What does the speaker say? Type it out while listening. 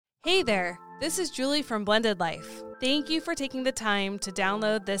Hey there, this is Julie from Blended Life. Thank you for taking the time to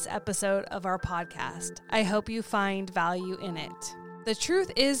download this episode of our podcast. I hope you find value in it. The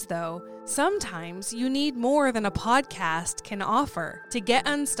truth is, though, sometimes you need more than a podcast can offer to get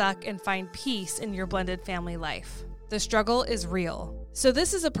unstuck and find peace in your blended family life. The struggle is real. So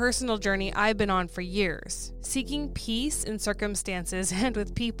this is a personal journey I've been on for years, seeking peace in circumstances and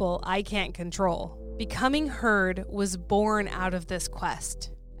with people I can't control. Becoming Heard was born out of this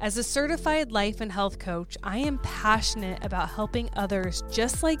quest. As a certified life and health coach, I am passionate about helping others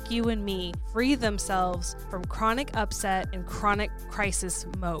just like you and me free themselves from chronic upset and chronic crisis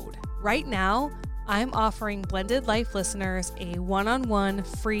mode. Right now, I'm offering Blended Life listeners a one-on-one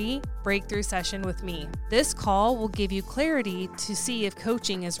free breakthrough session with me. This call will give you clarity to see if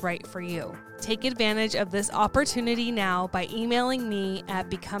coaching is right for you. Take advantage of this opportunity now by emailing me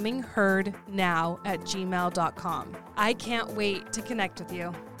at becomingheardnow@gmail.com. I can't wait to connect with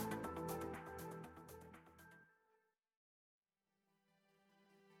you.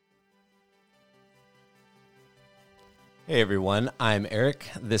 Hey everyone, I'm Eric.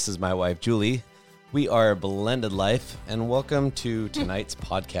 This is my wife, Julie. We are Blended Life, and welcome to tonight's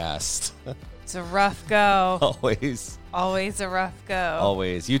podcast. It's a rough go. Always Always a rough go.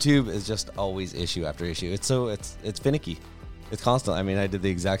 Always. YouTube is just always issue after issue. It's finicky. It's constant. I mean, I did the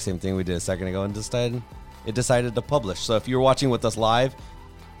exact same thing we did a second ago and decided to publish. So if you're watching with us live,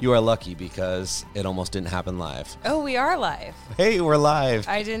 you are lucky because it almost didn't happen live. Oh, we are live. Hey, we're live.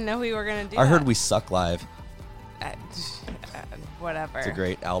 I didn't know we were going to do I that. heard we suck live. Whatever. It's a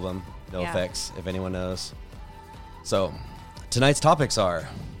great album. No Yeah. effects, if anyone knows. So, tonight's topics are...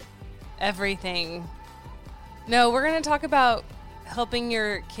 Everything. No, we're going to talk about helping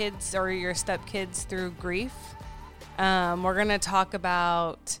your kids or your stepkids through grief. We're going to talk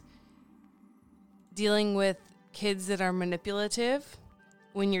about dealing with kids that are manipulative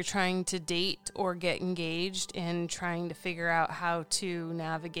when you're trying to date or get engaged and trying to figure out how to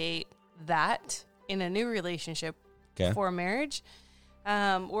navigate that in a new relationship for marriage.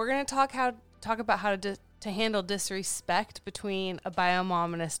 We're going to talk about how to handle disrespect between a bio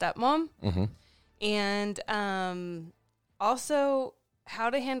mom and a stepmom. Mm-hmm. And also how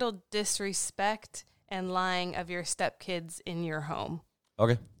to handle disrespect and lying of your stepkids in your home.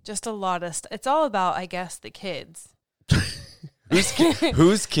 Okay. Just a lot of it's all about, I guess, the kids. Whose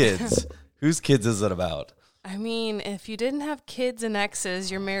kids? Whose kids is it about? I mean, if you didn't have kids and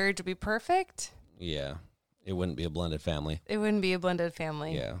exes, your marriage would be perfect. Yeah. It wouldn't be a blended family. It wouldn't be a blended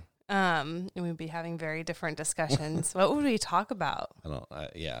family. Yeah. And we'd be having very different discussions. What would we talk about? I don't know.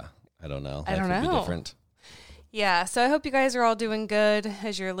 I don't Life would be know. different. Yeah. So I hope you guys are all doing good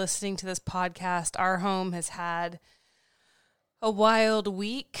as you're listening to this podcast. Our home has had a wild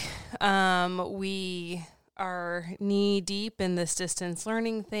week. We are knee deep in this distance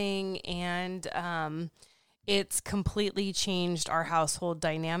learning thing, and it's completely changed our household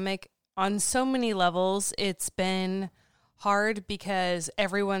dynamic on so many levels. It's been hard because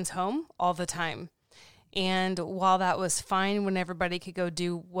everyone's home all the time. And while that was fine when everybody could go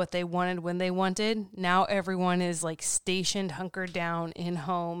do what they wanted when they wanted, now everyone is like stationed, hunkered down in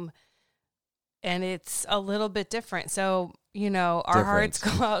home. And it's a little bit different. So, our hearts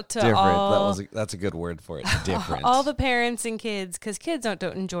go out to different. all... That's a good word for it. Different. all the parents and kids, because kids don't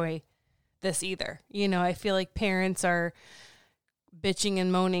enjoy this either. I feel like parents are bitching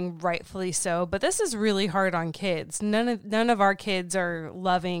and moaning, rightfully so, but this is really hard on kids. None of our kids are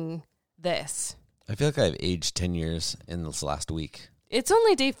loving this. I feel like I've aged 10 years in this last week. It's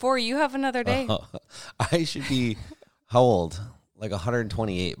only day 4. You have another day. I should be, how old? Like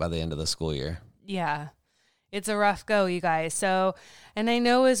 128 by the end of the school year. Yeah. It's a rough go, you guys. So, and I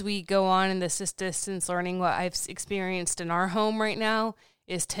know as we go on in this distance learning, what I've experienced in our home right now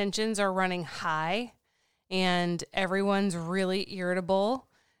is tensions are running high and everyone's really irritable,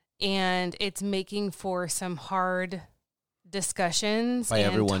 and it's making for some hard discussions. By and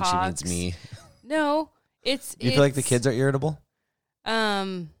everyone, talks. she means me. No, You feel like the kids are irritable?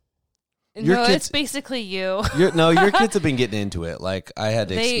 It's basically you. Your kids have been getting into it. Like, I had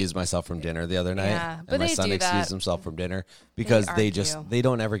to excuse myself from dinner the other night, but and my son excused himself from dinner because they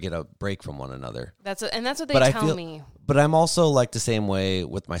don't ever get a break from one another. That's what they tell me. But I'm also like the same way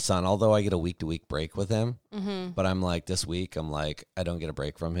with my son, although I get a week-to-week break with him. Mm-hmm. But I'm like, this week, I don't get a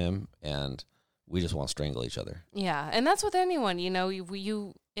break from him, and we just want to strangle each other. Yeah, and that's with anyone,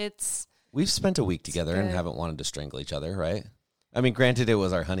 We've spent a week together and haven't wanted to strangle each other, right? I mean, granted, it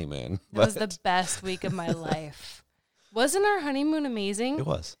was our honeymoon. It was the best week of my life. Wasn't our honeymoon amazing? It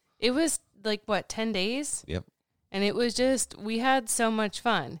was. It was 10 days? Yep. And it was we had so much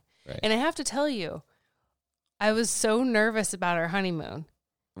fun. Right. And I have to tell you, I was so nervous about our honeymoon.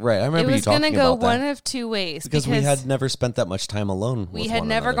 Right. I It remember you was going talking to go about one that. of two ways. Because we had never spent that much time alone We with had one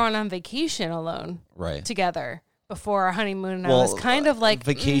never another. gone on vacation alone Right. together before our honeymoon. And I was kind of like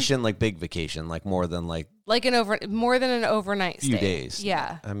vacation, like big vacation, like more than like more than an overnight few stay. days.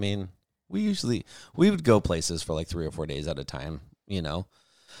 Yeah. I mean, we would go places for like 3 or 4 days at a time, you know,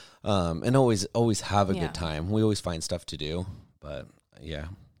 and always have a good time. We always find stuff to do, but yeah.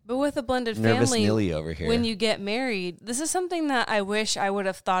 But with a blended Nervous family, Nilly over here. when you get married, this is something that I wish I would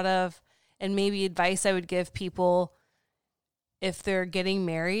have thought of, and maybe advice I would give people if they're getting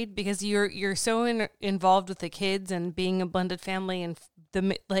married, because you're so involved with the kids and being a blended family, and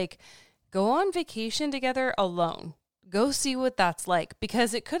go on vacation together alone. Go see what that's like,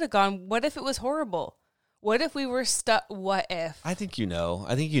 because it could have gone. What if it was horrible? What if we were stuck? What if? I think you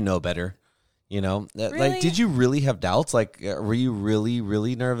know better. You know, Really? like, did you really have doubts? Like, were you really,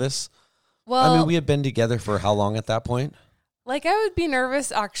 really nervous? Well, I mean, we had been together for how long at that point? like, I would be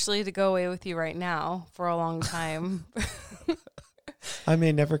nervous actually to go away with you right now for a long time. I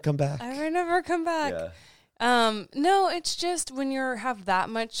may never come back. I would never come back. Yeah. No, it's just when you have that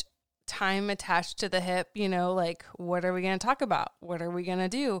much time attached to the hip, you know, like, what are we going to talk about? What are we going to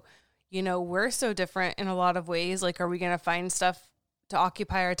do? You know, we're so different in a lot of ways. Like, are we going to find stuff to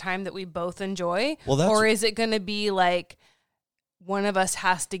occupy our time that we both enjoy? Well, or is it going to be like one of us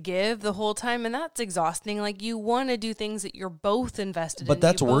has to give the whole time? And that's exhausting. Like, you want to do things that you're both invested in. But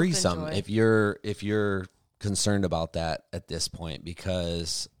that's you both worrisome enjoy. if you're concerned about that at this point,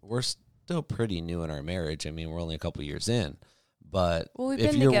 because we're still pretty new in our marriage. I mean, we're only a couple years in. But well, we've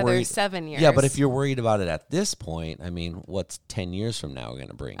if been you're together worried, 7 years. Yeah, but if you're worried about it at this point, I mean, what's 10 years from now going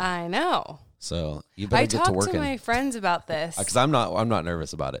to bring? I know. So you better I get to talked working. to my friends about this. Because I'm not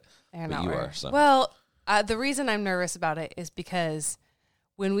nervous about it. They're But not you worried. are. So. Well, the reason I'm nervous about it is because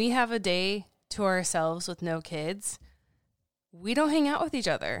when we have a day to ourselves with no kids, we don't hang out with each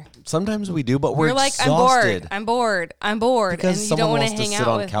other. Sometimes we do, but we're like, exhausted. I'm bored, Because and you don't want to someone wants hang to sit out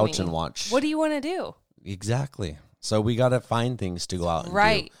on with couch me. and watch. What do you want to do? Exactly. So we got to find things to go out and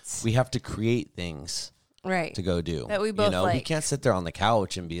Right. do. We have to create things Right. to go do. That we both we like. can't sit there on the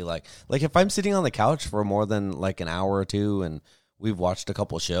couch and be like if I'm sitting on the couch for more than like an hour or two and we've watched a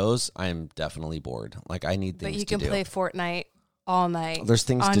couple shows, I'm definitely bored. Like, I need things But you to can do. play Fortnite all night. There's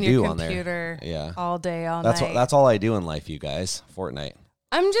things on to your do on there. computer Yeah. all day, all night. That's all I do in life, you guys. Fortnite.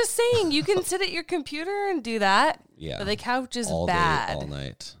 I'm just saying, you can sit at your computer and do that. Yeah. But the couch is all bad. day, all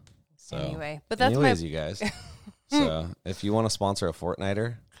night. So Anyway, but that's anyways, you guys. So if you want to sponsor a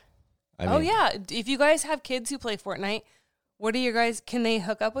Fortniter, yeah. If you guys have kids who play Fortnite, what are your guys? Can they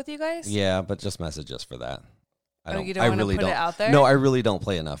hook up with you guys? Yeah, but just message us for that. You don't want to put it out there? No, I really don't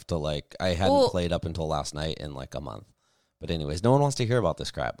play enough to I hadn't played up until last night in like a month. But anyways, no one wants to hear about this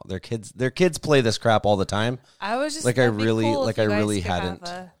crap. Their kids play this crap all the time. I was just I that'd be really cool if you I guys really could have hadn't.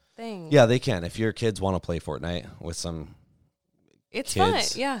 a thing. Yeah, they can. If your kids want to play Fortnite with some It's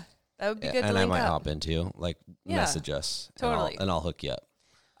kids, fun. Yeah, that would be good. and to I link might up. hop into Yeah, message us totally. and I'll hook you up.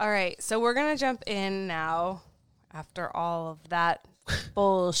 All right, so we're gonna jump in now. After all of that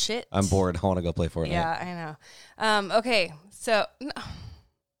bullshit, I'm bored. I want to go play Fortnite. Yeah, I know. Okay, so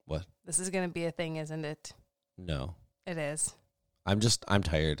What? this is gonna be a thing, isn't it? No. It is. I'm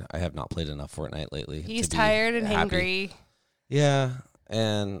tired. I have not played enough Fortnite lately. He's to be tired and happy. hangry. Yeah,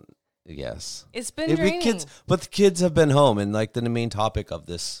 and yes. It's been draining. But the kids have been home, and the main topic of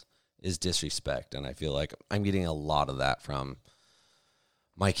this is disrespect, and I feel like I'm getting a lot of that from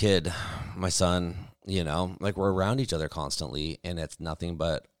my kid, my son. You know, we're around each other constantly, and it's nothing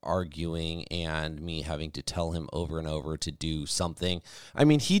but arguing and me having to tell him over and over to do something. I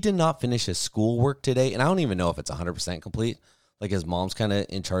mean, he did not finish his schoolwork today, and I don't even know if it's 100% complete. His mom's kind of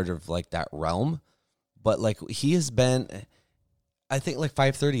in charge of that realm, but he has been, I think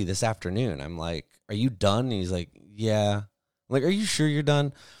 5:30 this afternoon. I'm like, "Are you done?" And he's like, "Yeah." I'm like, "Are you sure you're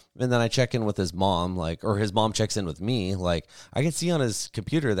done?" And then I check in with his mom, or his mom checks in with me. I can see on his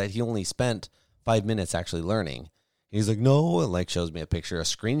computer that he only spent 5 minutes actually learning. He's like, "No," and shows me a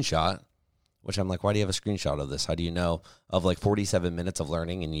screenshot, which I'm like, "Why do you have a screenshot of this? How do you know of 47 minutes of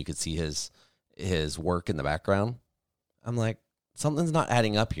learning?" And you could see his work in the background. I'm like, something's not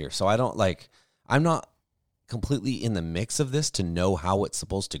adding up here. So I don't I'm not completely in the mix of this to know how it's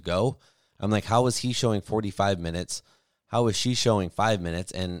supposed to go. I'm like, how is he showing 45 minutes? How is she showing 5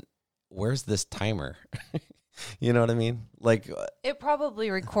 minutes? And where's this timer? You know what I mean? It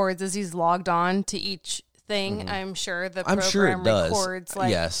probably records as he's logged on to each thing. Mm-hmm. I'm sure the program sure it does. Records.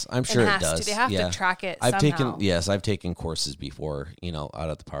 Yes, I'm sure it does. They have to track it I've somehow. taken courses before, out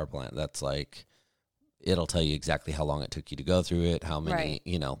at the power plant. That's it'll tell you exactly how long it took you to go through it, how many,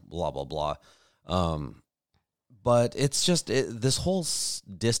 right. Blah, blah, blah. But it's just this whole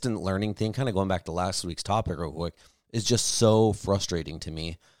distant learning thing, kind of going back to last week's topic real quick, is just so frustrating to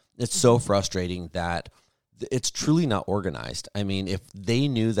me. It's so frustrating that it's truly not organized. I mean, if they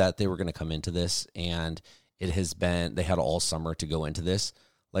knew that they were going to come into this and they had all summer to go into this,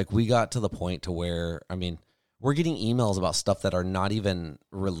 like we got to the point to where, I mean, we're getting emails about stuff that are not even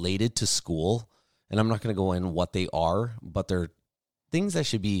related to school. And I'm not going to go in what they are, but they're things that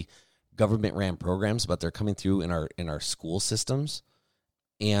should be government ran programs, but they're coming through in our school systems,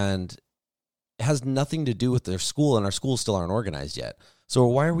 and it has nothing to do with their school, and our schools still aren't organized yet. So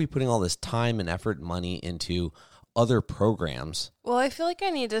why are we putting all this time and effort and money into other programs? Well, I feel like I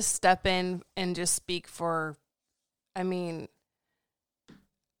need to step in and just speak for, I mean,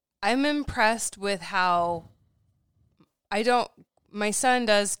 I'm impressed with how my son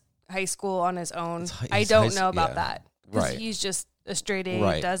does high school on his own. I don't know about that. Because he's just a straight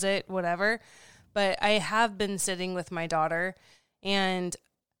A, does it, whatever. But I have been sitting with my daughter, and,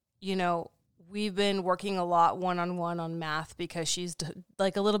 you know, we've been working a lot one-on-one on math because she's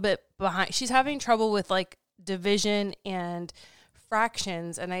like a little bit behind. She's having trouble with like division and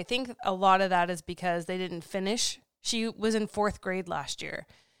fractions. And I think a lot of that is because they didn't finish. She was in 4th grade last year.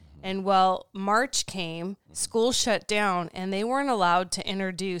 And well, March came, school shut down, and they weren't allowed to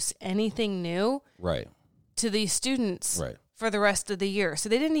introduce anything new to these students for the rest of the year. So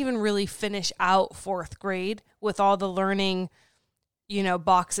they didn't even really finish out 4th grade with all the learning, you know,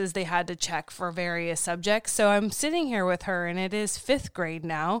 boxes they had to check for various subjects. So I'm sitting here with her, and it is 5th grade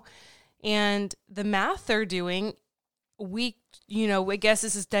now. And the math they're doing, I guess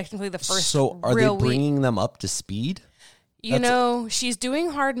this is technically the first So are they bringing them up to speed? She's doing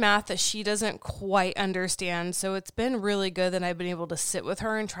hard math that she doesn't quite understand. So it's been really good that I've been able to sit with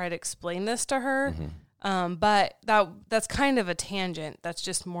her and try to explain this to her. Mm-hmm. But that's kind of a tangent. That's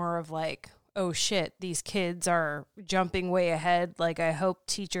just more of like, oh shit, these kids are jumping way ahead. Like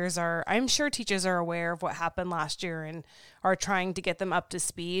I'm sure teachers are aware of what happened last year and are trying to get them up to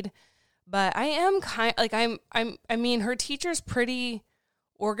speed. But I am her teacher's pretty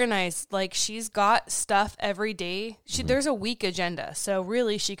organized. Like she's got stuff every day. There's a week agenda. So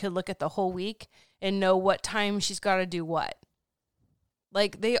really she could look at the whole week and know what time she's got to do what.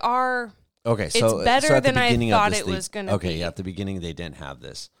 Like they are. Okay. It's better than I thought it was going to be. Okay. Yeah. At the beginning, they didn't have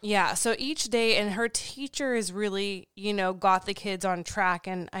this. Yeah. So each day, and her teacher is really, got the kids on track.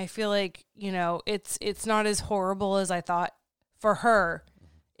 And I feel like, it's not as horrible as I thought for her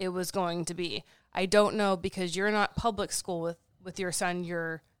it was going to be. I don't know, because you're not public school with your son,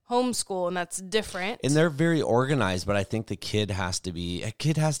 you're homeschool, and that's different. And they're very organized, but I think a kid has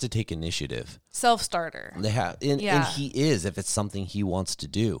to take initiative. Self-starter. They have, and he is, if it's something he wants to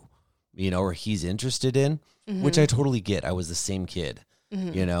do, or he's interested in, mm-hmm. which I totally get. I was the same kid,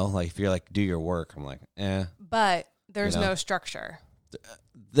 mm-hmm. Like if you're like, do your work, I'm like, eh. But there's no structure.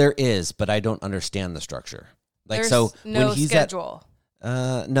 There is, but I don't understand the structure. Like, there's so no when he's schedule.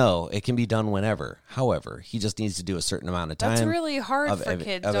 No, it can be done whenever. However, he just needs to do a certain amount of time. That's really hard for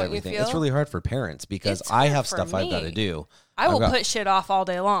kids, don't everything. You feel? It's really hard for parents because I have stuff I've got to do. I will put shit off all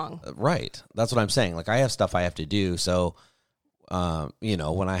day long. Right. That's what I'm saying. Like I have stuff I have to do. So,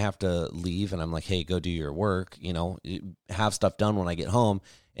 when I have to leave and I'm like, hey, go do your work, have stuff done when I get home.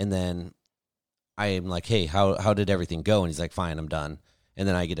 And then I'm like, hey, how did everything go? And he's like, fine, I'm done. And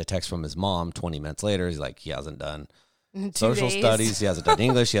then I get a text from his mom 20 minutes later. He's like, he hasn't done social studies. He hasn't done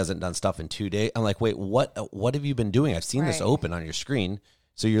English. He hasn't done stuff in 2 days. I'm like, wait, what have you been doing? I've seen this open on your screen.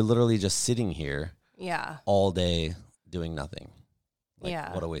 So you're literally just sitting here all day doing nothing.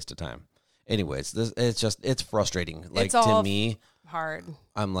 Like, what a waste of time. Anyways, it's frustrating. Like it's all to me, hard.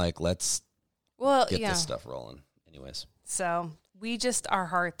 I'm like, let's get this stuff rolling. Anyways. So we just, our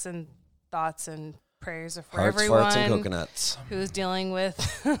hearts and thoughts and prayers are for Hearts, everyone farts, and coconuts. Who's dealing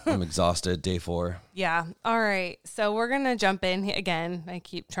with. I'm exhausted. Day 4. Yeah. All right. So we're going to jump in again. I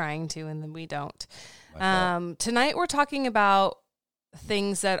keep trying to, and then we don't. Tonight we're talking about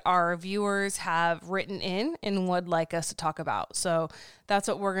things that our viewers have written in and would like us to talk about. So that's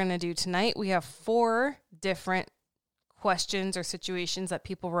what we're going to do tonight. We have 4 different questions or situations that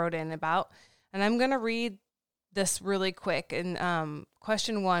people wrote in about, and I'm going to read this really quick. And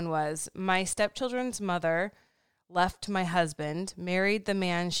question 1 was, my stepchildren's mother left my husband, married the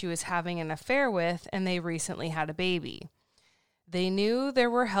man she was having an affair with, and they recently had a baby. They knew there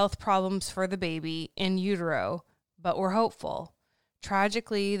were health problems for the baby in utero, but were hopeful.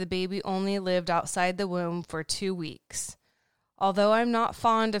 Tragically, the baby only lived outside the womb for 2 weeks. Although I'm not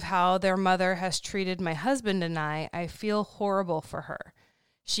fond of how their mother has treated my husband and I feel horrible for her.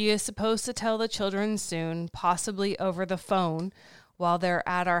 She is supposed to tell the children soon, possibly over the phone, while they're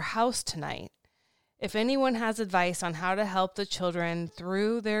at our house tonight. If anyone has advice on how to help the children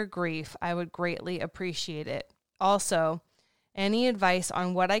through their grief, I would greatly appreciate it. Also, any advice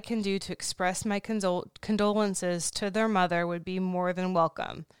on what I can do to express my condolences to their mother would be more than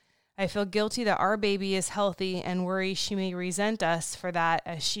welcome. I feel guilty that our baby is healthy and worry she may resent us for that,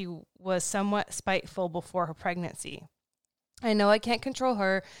 as she was somewhat spiteful before her pregnancy. I know I can't control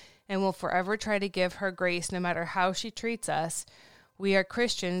her and will forever try to give her grace no matter how she treats us. We are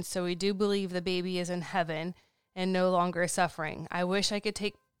Christians, so we do believe the baby is in heaven and no longer suffering. I wish I could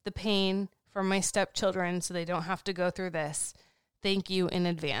take the pain from my stepchildren so they don't have to go through this. Thank you in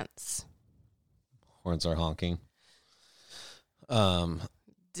advance. Horns are honking.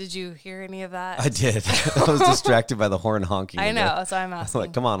 Did you hear any of that? I did. I was distracted by the horn honking. I know, so I'm asking.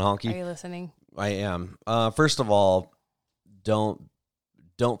 Like, come on, honky. Are you listening? I am. First of all, don't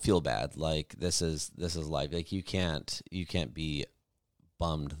feel bad. Like, this is life. Like, you can't be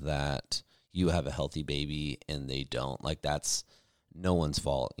bummed that you have a healthy baby and they don't. Like, that's no one's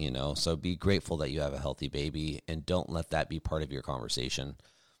fault, you know? So be grateful that you have a healthy baby and don't let that be part of your conversation,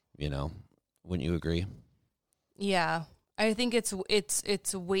 you know? Wouldn't you agree? Yeah. I think it's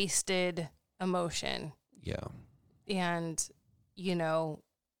wasted emotion. Yeah. And, you know,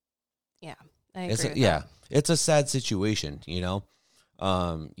 yeah, I agree with that. It's a sad situation, you know?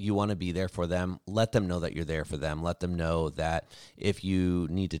 You want to be there for them. Let them know that you're there for them. Let them know that if you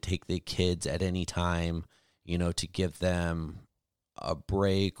need to take the kids at any time, you know, to give them a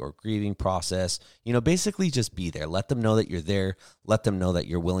break or grieving process, you know, basically just be there. Let them know that you're there. Let them know that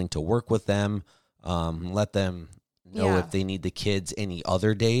you're willing to work with them. Let them know if they need the kids any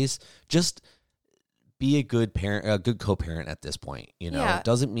other days. Just be a good parent, a good co-parent at this point. You know, It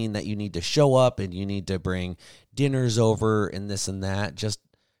doesn't mean that you need to show up and you need to bring dinners over and this and that.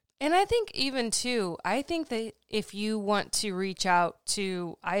 And I think even too, I think that if you want to reach out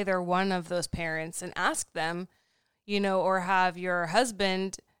to either one of those parents and ask them, you know, or have your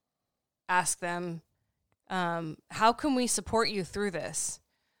husband ask them, how can we support you through this?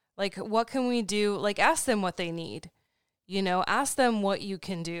 Like, what can we do? Like, ask them what they need. You know, ask them what you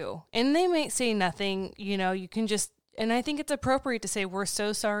can do. And they might say nothing, you know, you can just, and I think it's appropriate to say, we're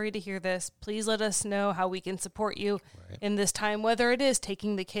so sorry to hear this. Please let us know how we can support you in this time, whether it is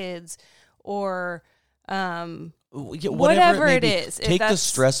taking the kids or whatever it is. Take the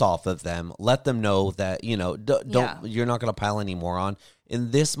stress off of them. Let them know that, you know, you're not going to pile any more on.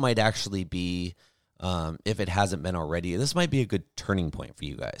 And this might actually be, if it hasn't been already, this might be a good turning point for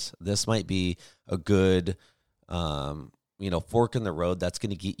you guys. This might be a good, you know, fork in the road that's going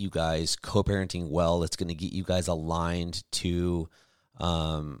to get you guys co-parenting well. It's going to get you guys aligned to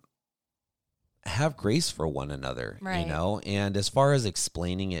have grace for one another, you know? And as far as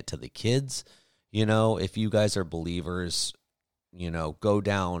explaining it to the kids, you know, if you guys are believers, you know, go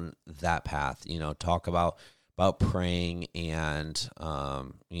down that path, you know, talk about praying and,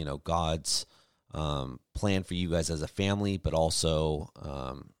 you know, God's plan for you guys as a family, but also,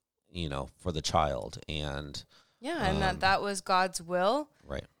 you know, for the child. And and that was God's will.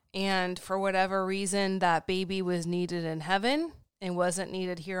 Right. And for whatever reason, that baby was needed in heaven and wasn't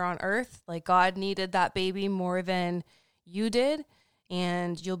needed here on earth. Like, God needed that baby more than you did.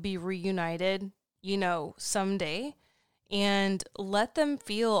 And you'll be reunited, you know, someday. And let them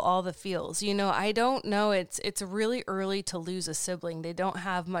feel all the feels. You know, I don't know. It's really early to lose a sibling. They don't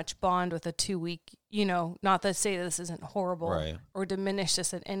have much bond with a 2-week, you know, not to say this isn't horrible or diminish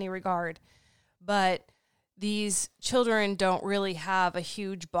this in any regard. But these children don't really have a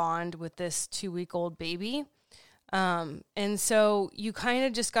huge bond with this 2-week-old baby. And so you kind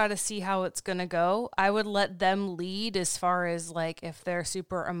of just got to see how it's going to go. I would let them lead as far as, like, if they're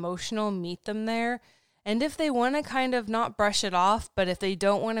super emotional, meet them there. And if they want to kind of not brush it off, but if they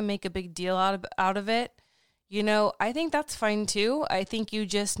don't want to make a big deal out of it, you know, I think that's fine too. I think you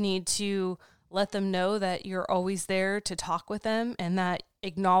just need to let them know that you're always there to talk with them, and that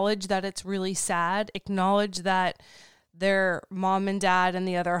acknowledge that it's really sad. Acknowledge that their mom and dad in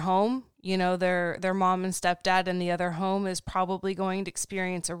the other home, you know, their mom and stepdad in the other home is probably going to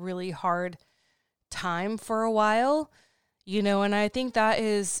experience a really hard time for a while, you know, and I think that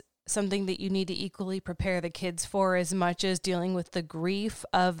is something that you need to equally prepare the kids for, as much as dealing with the grief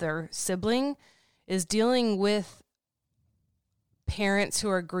of their sibling is dealing with parents who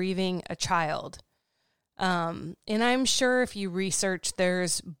are grieving a child. And I'm sure if you research,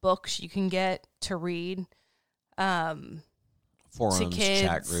 there's books you can get to read. Forums,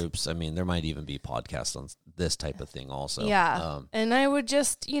 chat groups. I mean, there might even be podcasts on this type of thing also. Yeah. And I would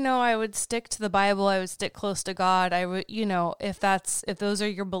just, you know, I would stick to the Bible. I would stick close to God. I would, you know, if those are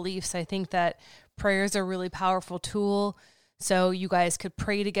your beliefs, I think that prayer is a really powerful tool. So you guys could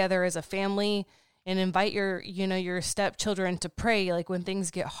pray together as a family and invite your stepchildren to pray. Like when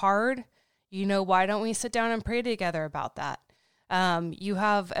things get hard, why don't we sit down and pray together about that? You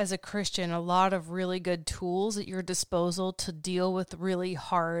have, as a Christian, a lot of really good tools at your disposal to deal with really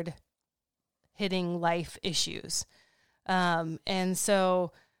hard hitting life issues. And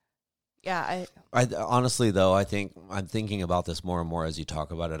so, yeah, I honestly though, I think I'm thinking about this more and more as you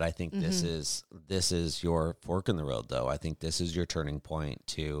talk about it. I think this is your fork in the road though. I think this is your turning point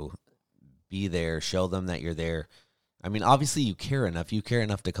to be there, show them that you're there. I mean, obviously you care enough. You care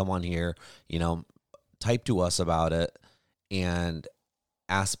enough to come on here, type to us about it and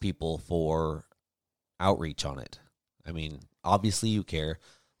ask people for outreach on it. I mean, obviously you care.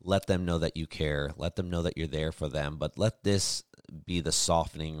 Let them know that you care. Let them know that you're there for them. But let this be the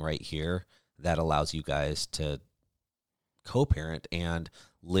softening right here that allows you guys to co-parent and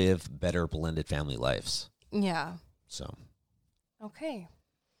live better blended family lives. Yeah. So. Okay.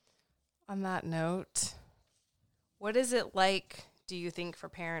 On that note, what is it like, do you think, for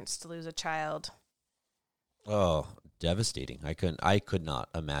parents to lose a child? Oh, devastating. I could not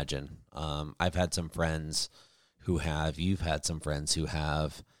imagine. I've had some friends who have, you've had some friends who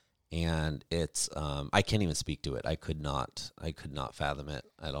have, and it's, I can't even speak to it. I could not fathom it.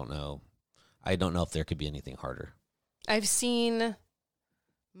 I don't know if there could be anything harder. I've seen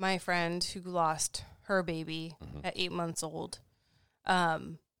my friend who lost her baby at 8 months old.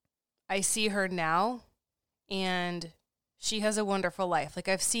 I see her now, and she has a wonderful life. Like,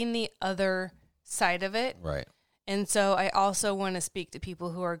 I've seen the other side of it. Right. And so I also want to speak to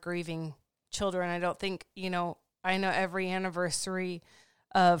people who are grieving children. I don't think, I know every anniversary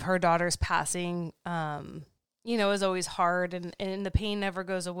of her daughter's passing, is always hard, and the pain never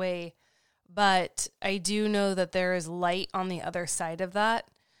goes away. But I do know that there is light on the other side of that,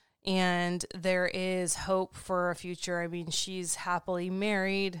 and there is hope for a future. I mean, she's happily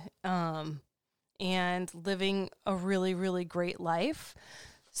married and living a really, really great life.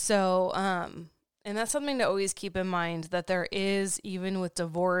 So, and that's something to always keep in mind, that there is, even with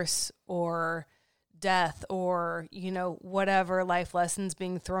divorce or death or, whatever life lessons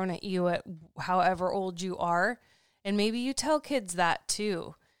being thrown at you at however old you are. And maybe you tell kids that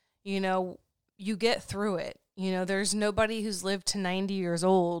too. You get through it. There's nobody who's lived to 90 years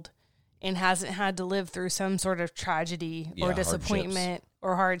old and hasn't had to live through some sort of tragedy or disappointment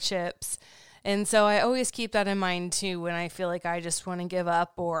or hardships. And so I always keep that in mind too when I feel like I just want to give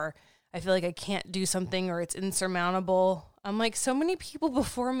up, or I feel like I can't do something, or it's insurmountable. I'm like, so many people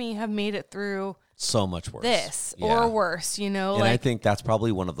before me have made it through so much worse. This or worse, And I think that's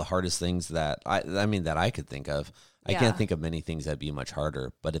probably one of the hardest things that I could think of. I can't think of many things that'd be much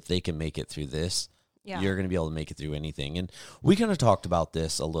harder, but if they can make it through this, you're going to be able to make it through anything. And we kind of talked about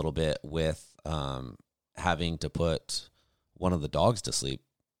this a little bit with having to put one of the dogs to sleep,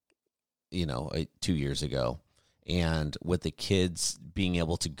 2 years ago. And with the kids being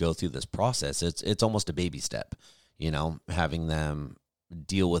able to go through this process, it's almost a baby step, having them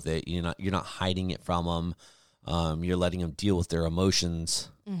deal with it. You're not hiding it from them. You're letting them deal with their emotions.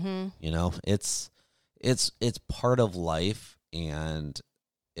 Mm-hmm. It's part of life, and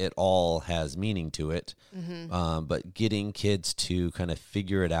it all has meaning to it. Mm-hmm. But getting kids to kind of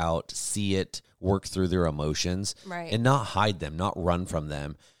figure it out, see it, work through their emotions, right, and not hide them, not run from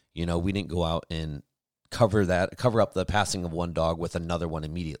them. We didn't go out and cover up the passing of one dog with another one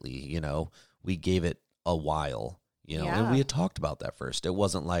immediately. We gave it a while, and we had talked about that first. It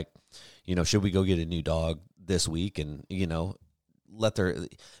wasn't like, should we go get a new dog this week and,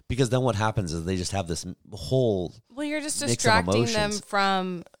 because then what happens is they just have this whole, you're just distracting them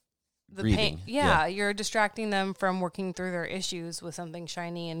from the grieving. Pain. Yeah, you're distracting them from working through their issues with something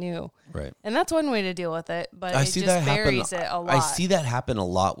shiny and new. Right. And that's one way to deal with it, but I it see just that buries happen, it a lot. I see that happen a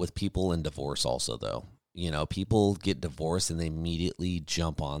lot with people in divorce also, though. People get divorced and they immediately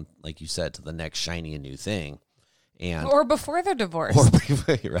jump on, like you said, to the next shiny and new thing. Or before they're divorced.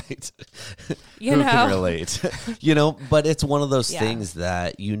 Right. Who can relate? But it's one of those things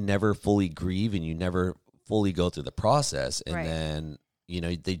that you never fully grieve and you never fully go through the process. And then,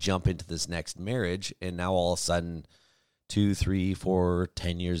 they jump into this next marriage, and now all of a sudden 2, 3, 4,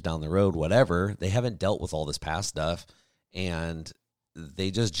 10 years down the road, whatever, they haven't dealt with all this past stuff. And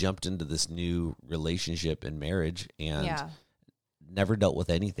they just jumped into this new relationship and marriage and never dealt with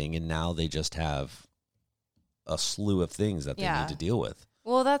anything. And now they just have a slew of things that they need to deal with.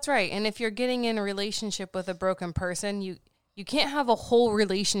 Well, that's right. And if you're getting in a relationship with a broken person, you can't have a whole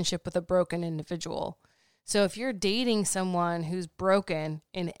relationship with a broken individual. So if you're dating someone who's broken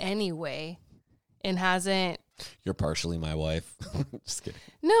in any way and hasn't... You're partially my wife. Just kidding.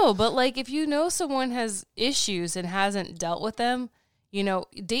 No, but if you know someone has issues and hasn't dealt with them, You know,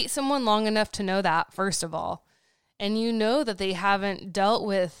 date someone long enough to know that, first of all. And you know that they haven't dealt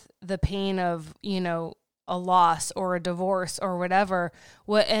with the pain of, you know, a loss or a divorce or whatever.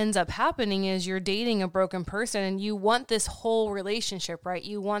 What ends up happening is you're dating a broken person and you want this whole relationship, right?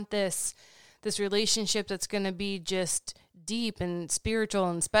 You want this relationship that's going to be just deep and spiritual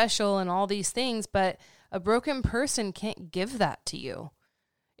and special and all these things, but a broken person can't give that to you.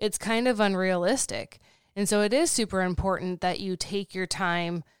 It's kind of unrealistic. And so it is super important that you take your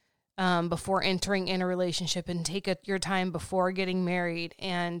time before entering in a relationship and take your time before getting married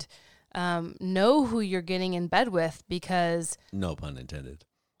and know who you're getting in bed with, because... No pun intended.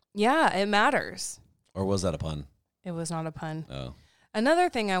 Yeah, it matters. Or was that a pun? It was not a pun. Oh. Another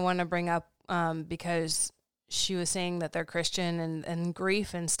thing I want to bring up, because she was saying that they're Christian and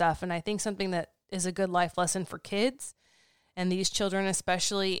grief and stuff, and I think something that is a good life lesson for kids and these children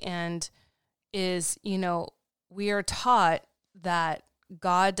especially, and is, you know, we are taught that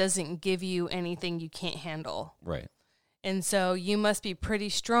God doesn't give you anything you can't handle. Right. And so you must be pretty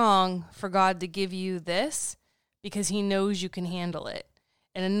strong for God to give you this, because he knows you can handle it.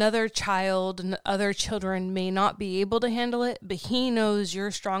 And another child and other children may not be able to handle it, but he knows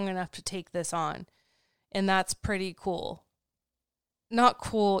you're strong enough to take this on. And that's pretty cool. Not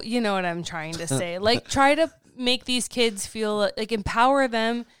cool, you know what I'm trying to say. Like, try to make these kids feel, like, empower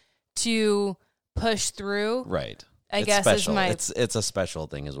them to push through. Right. I guess special. is my... It's a special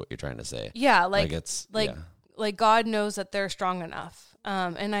thing is what you're trying to say. Yeah, like God knows that they're strong enough.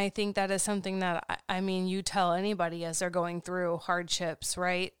 And I think that is something that, I mean, you tell anybody as they're going through hardships,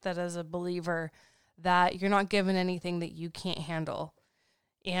 right? That as a believer, that you're not given anything that you can't handle.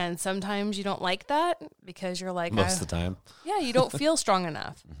 And sometimes you don't like that because you're like... Most of the time. Yeah, you don't feel strong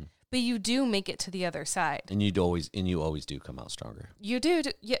enough. Mm-hmm. But you do make it to the other side. And you always do come out stronger. You do.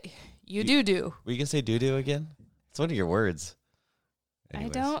 Yeah, you do. Were you going to say do again? It's one of your words.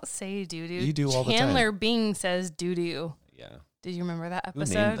 Anyways. I don't say doo-doo. You do all the time. Chandler Bing says doo-doo. Yeah. Did you remember that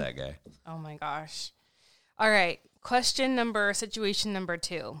episode? Who named that guy? Oh my gosh. All right. Situation number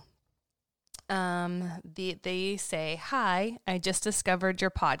 2. They say, hi, I just discovered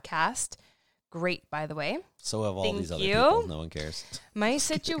your podcast. Great, by the way. So have all Thank these other you. people. No one cares. My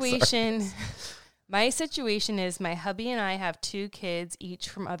situation is my hubby and I have 2 kids, each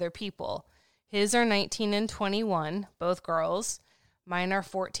from other people. His are 19 and 21, both girls. Mine are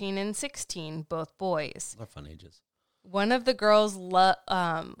 14 and 16, both boys. They're fun ages. One of the girls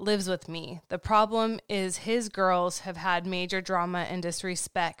lives with me. The problem is his girls have had major drama and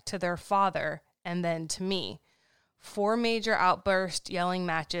disrespect to their father and then to me. 4 major outburst yelling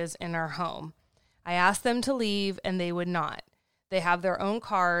matches in our home. I asked them to leave and they would not. They have their own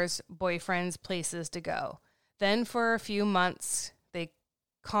cars, boyfriends, places to go. Then for a few months, they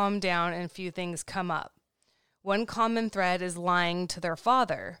calm down and few things come up. One common thread is lying to their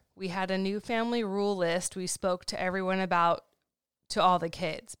father. We had a new family rule list we spoke to everyone about, to all the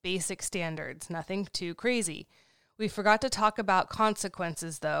kids. Basic standards, nothing too crazy. We forgot to talk about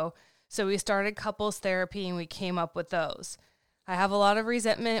consequences, though, so we started couples therapy and we came up with those. I have a lot of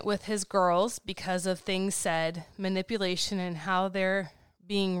resentment with his girls because of things said, manipulation, and how they're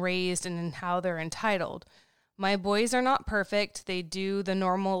being raised and how they're entitled. My boys are not perfect. They do the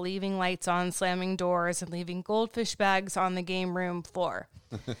normal leaving lights on, slamming doors, and leaving goldfish bags on the game room floor.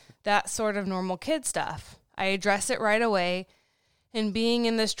 That sort of normal kid stuff. I address it right away. And being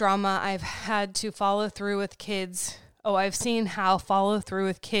in this drama, I've had to follow through with kids. Oh, I've seen how follow through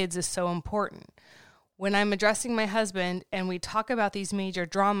with kids is so important. When I'm addressing my husband and we talk about these major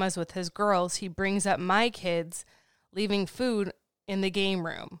dramas with his girls, he brings up my kids leaving food in the game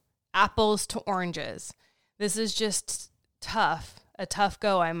room. Apples to oranges. This is just tough, a tough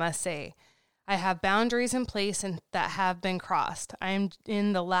go, I must say. I have boundaries in place and that have been crossed.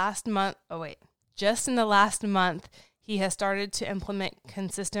 just in the last month, he has started to implement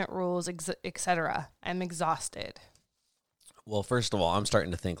consistent rules, etc. I'm exhausted. Well, first of all, I'm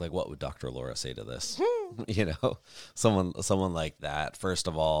starting to think, like, what would Dr. Laura say to this? You know, someone like that. First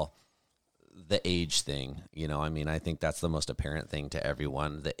of all, the age thing, you know, I mean, I think that's the most apparent thing to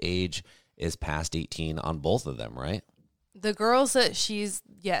everyone. The age is past 18 on both of them, right? The girls that she's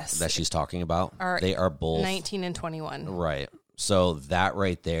talking about, they are both 19 and 21. Right. So that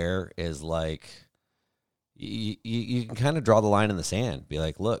right there is like, you can kind of draw the line in the sand. Be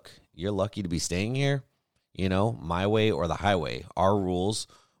like, look, you're lucky to be staying here, you know, my way or the highway, our rules,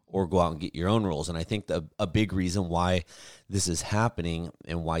 or go out and get your own rules. And I think a big reason why this is happening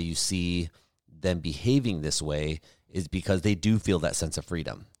and why you see them behaving this way is because they do feel that sense of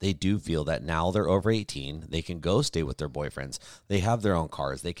freedom. They do feel that now they're over 18, they can go stay with their boyfriends. They have their own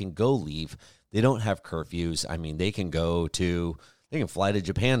cars. They can go leave. They don't have curfews. I mean, they can go to They can fly to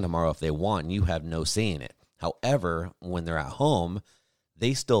Japan tomorrow if they want, and you have no say in it. However, when they're at home,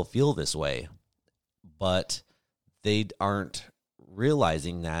 they still feel this way, but they aren't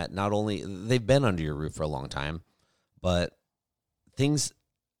realizing that not only they've been under your roof for a long time, but things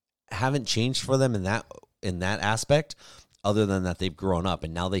haven't changed for them in that aspect, other than that they've grown up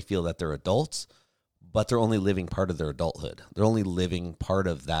and now they feel that they're adults, but they're only living part of their adulthood. They're only living part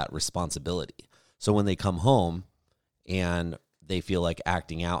of that responsibility. So when they come home and they feel like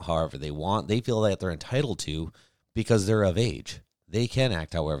acting out however they want, they feel that they're entitled to because they're of age. They can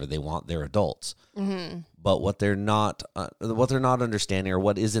act however they want. They're adults. Mm-hmm. But what they're not understanding, or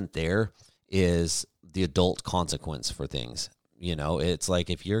what isn't there, is the adult consequence for things. You know, it's like,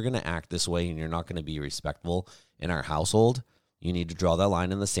 if you're going to act this way and you're not going to be respectful in our household, you need to draw that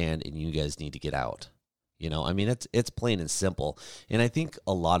line in the sand and you guys need to get out. You know, I mean, it's plain and simple. And I think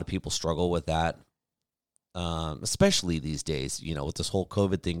a lot of people struggle with that, especially these days, you know, with this whole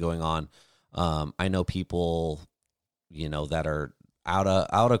COVID thing going on. I know people, you know, that are out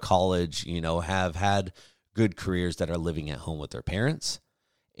of college, you know, have had good careers that are living at home with their parents.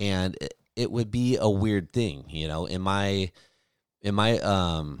 And it would be a weird thing, you know. In my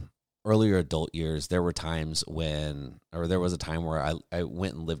earlier adult years, there was a time where I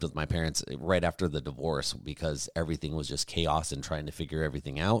went and lived with my parents right after the divorce because everything was just chaos and trying to figure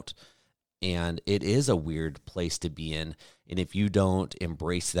everything out. And it is a weird place to be in. And if you don't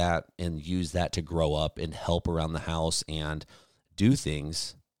embrace that and use that to grow up and help around the house and do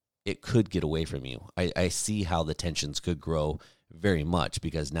things, it could get away from you. I see how the tensions could grow very much,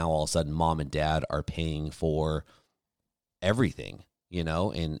 because now all of a sudden mom and dad are paying for everything, you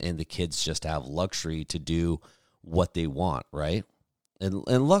know, and the kids just have luxury to do what they want, right?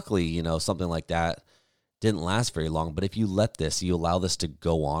 And luckily, you know, something like that didn't last very long. But if you allow this to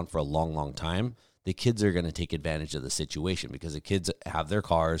go on for a long, long time, the kids are going to take advantage of the situation, because the kids have their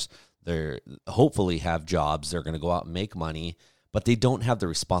cars, they're hopefully have jobs, they're going to go out and make money, but they don't have the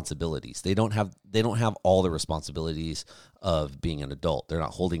responsibilities. They don't have all the responsibilities of being an adult. They're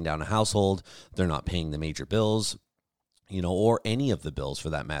not holding down a household. They're not paying the major bills, you know, or any of the bills for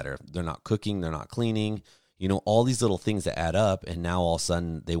that matter. They're not cooking. They're not cleaning, you know, all these little things that add up. And now all of a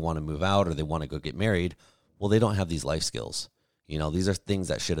sudden they want to move out or they want to go get married. Well, they don't have these life skills. You know, these are things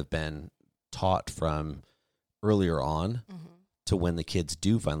that should have been taught from earlier on, to when the kids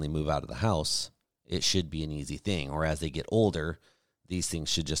do finally move out of the house. It should be an easy thing. Or as they get older, these things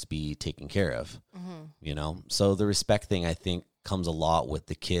should just be taken care of, you know? So the respect thing, I think, comes a lot with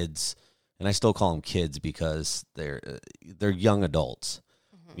the kids. And I still call them kids because they're young adults,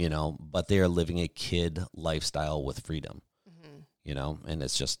 you know, but they are living a kid lifestyle with freedom, you know, and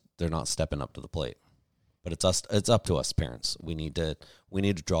it's just, they're not stepping up to the plate. But it's up to us parents. We need to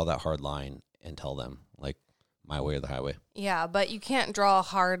draw that hard line and tell them, like, my way or the highway. Yeah, but you can't draw a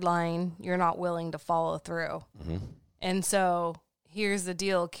hard line you're not willing to follow through. And so here's the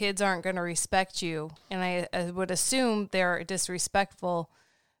deal. Kids aren't going to respect you. And I would assume they're disrespectful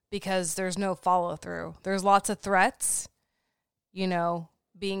because there's no follow through. There's lots of threats, you know,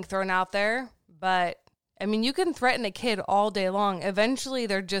 being thrown out there. But, I mean, you can threaten a kid all day long. Eventually,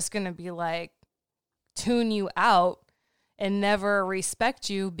 they're just going to be like, tune you out and never respect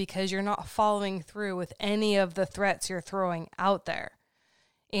you because you're not following through with any of the threats you're throwing out there.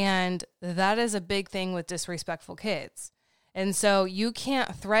 And that is a big thing with disrespectful kids. And so you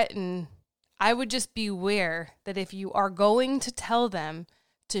can't threaten. I would just beware that if you are going to tell them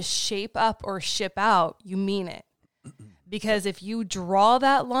to shape up or ship out, you mean it. Because if you draw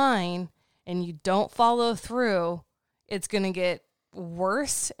that line and you don't follow through, it's going to get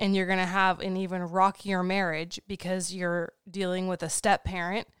worse, and you're going to have an even rockier marriage because you're dealing with a step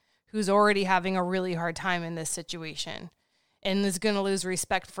parent who's already having a really hard time in this situation and is going to lose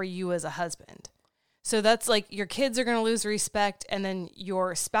respect for you as a husband. So that's like, your kids are going to lose respect, and then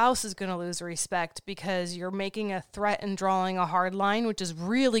your spouse is going to lose respect because you're making a threat and drawing a hard line, which is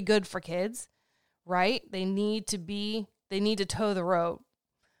really good for kids, right? They need to toe the road.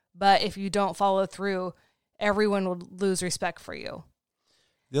 But if you don't follow through, everyone will lose respect for you.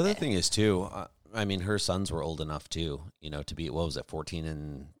 The other thing is, too, I mean, her sons were old enough, too, you know, to be, 14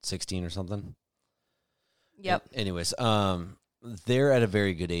 and 16 or something? Yep. Anyways, they're at a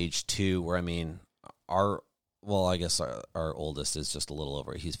very good age, too, where, I mean, our oldest is just a little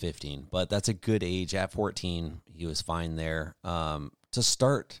over. He's 15, but that's a good age. At 14, he was fine there. To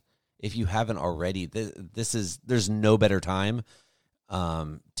start, if you haven't already, there's no better time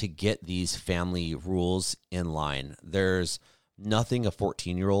to get these family rules in line. There's nothing a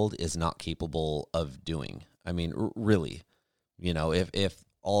 14-year-old is not capable of doing. I mean, really, you know, if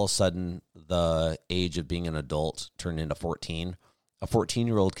all of a sudden the age of being an adult turned into 14, A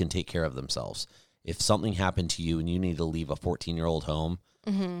 14-year-old can take care of themselves. If something happened to you and you need to leave a 14-year-old home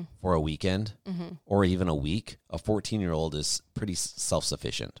for a weekend or even a week, a 14-year-old is pretty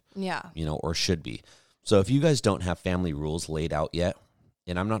self-sufficient. Yeah. Or should be. So if you guys don't have family rules laid out yet,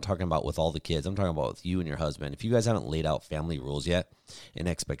 and I'm not talking about with all the kids, I'm talking about with you and your husband. If you guys haven't laid out family rules yet and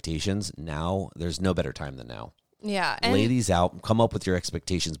expectations, now there's no better time than now. Yeah. Lay these out, come up with your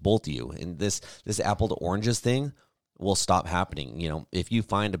expectations, both of you. And this apple to oranges thing will stop happening. If you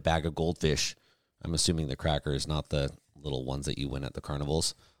find a bag of goldfish, I'm assuming the crackers, not the little ones that you win at the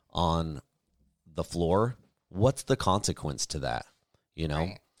carnivals, on the floor, what's the consequence to that?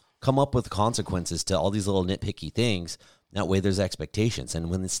 Right. Come up with consequences to all these little nitpicky things. That way there's expectations. And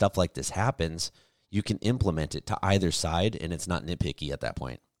when stuff like this happens, you can implement it to either side, and it's not nitpicky at that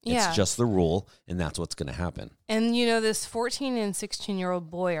point. Yeah. It's just the rule, and that's what's going to happen. And, this 14 and 16-year-old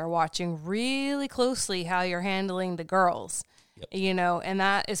boy are watching really closely how you're handling the girls, and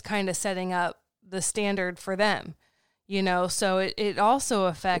that is kind of setting up the standard for them, so it also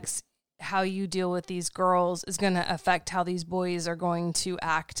affects how you deal with these girls is going to affect how these boys are going to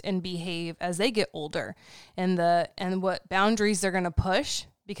act and behave as they get older and what boundaries they're going to push.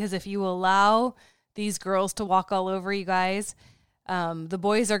 Because if you allow these girls to walk all over you guys, the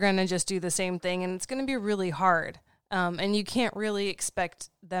boys are going to just do the same thing, and it's going to be really hard. And you can't really expect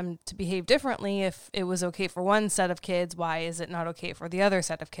them to behave differently. If it was okay for one set of kids, why is it not okay for the other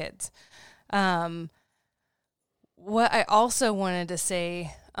set of kids? What I also wanted to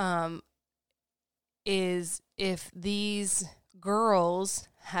say, is if these girls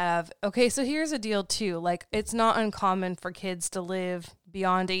so here's a deal too. Like, it's not uncommon for kids to live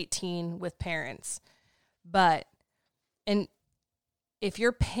beyond 18 with parents, and if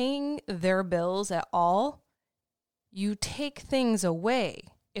you're paying their bills at all, you take things away.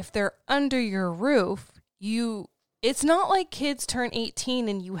 If they're under your roof, it's not like kids turn 18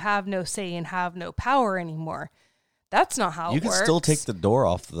 and you have no say and have no power anymore. That's not how it works. You can still take the door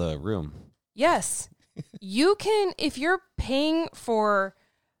off the room. Yes. You can, if you're paying for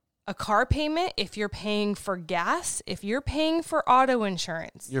a car payment, if you're paying for gas, if you're paying for auto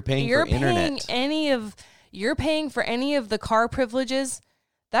insurance, you're paying for internet. You're paying for any of the car privileges,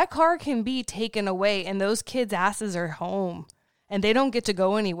 that car can be taken away, and those kids' asses are home and they don't get to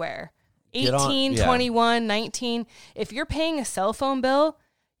go anywhere. 18, 21, 19. If you're paying a cell phone bill,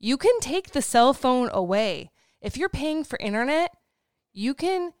 you can take the cell phone away. If you're paying for internet, you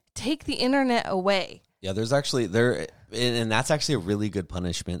can take the internet away. Yeah, there's actually and that's actually a really good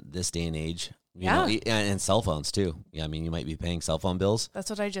punishment this day and age. You know, and cell phones too. Yeah, I mean, you might be paying cell phone bills. That's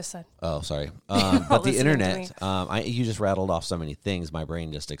what I just said. Oh, sorry. But the internet, you just rattled off so many things. My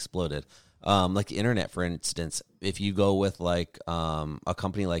brain just exploded. Like the internet, for instance, if you go with like a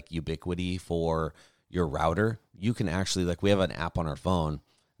company like Ubiquity for your router, you can actually, we have an app on our phone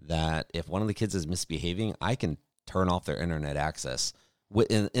that if one of the kids is misbehaving, I can turn off their internet access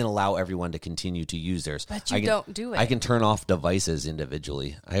and allow everyone to continue to use theirs. But you don't do it. I can turn off devices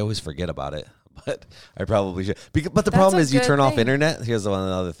individually. I always forget about it, but I probably should. But the problem is you turn off internet. Here's one of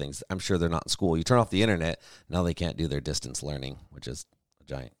the other things. I'm sure they're not in school. You turn off the internet, now they can't do their distance learning, which is a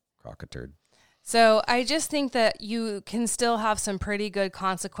giant crock of turd. So I just think that you can still have some pretty good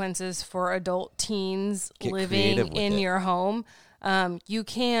consequences for adult teens living in your home. You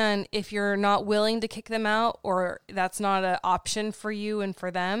can, if you're not willing to kick them out or that's not an option for you and for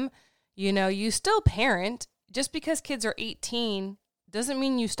them, you still parent. Just because kids are 18 doesn't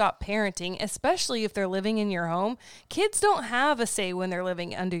mean you stop parenting, especially if they're living in your home. Kids don't have a say when they're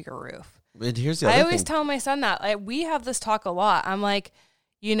living under your roof. And here's the other I always tell my son that. We have this talk a lot. I'm like,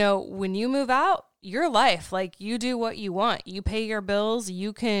 when you move out, your life, you do what you want. You pay your bills.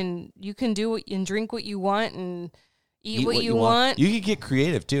 You can do it and drink what you want and eat what you want. You can get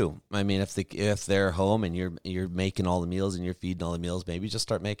creative too. I mean, if they're home and you're making all the meals and you're feeding all the meals, maybe just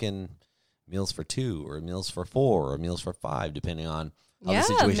start making meals for 2 or meals for 4 or meals for 5, depending on how the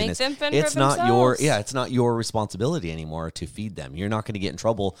situation is. Them fend it's for not themselves. it's not your responsibility anymore to feed them. You're not going to get in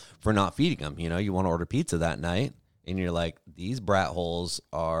trouble for not feeding them. You want to order pizza that night and you're like, these brat holes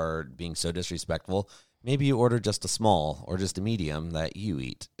are being so disrespectful. Maybe you order just a small or just a medium that you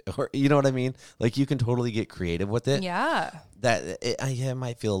eat. Or, you know what I mean? You can totally get creative with it. Yeah. It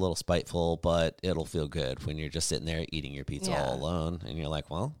might feel a little spiteful, but it'll feel good when you're just sitting there eating your pizza all alone. And you're like,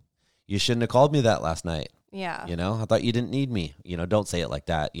 well, you shouldn't have called me that last night. Yeah. I thought you didn't need me. Don't say it like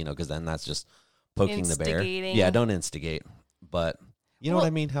that, because then that's just poking the bear. Yeah, don't instigate. But you know what I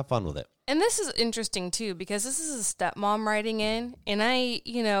mean? Have fun with it. And this is interesting too, because this is a stepmom writing in. And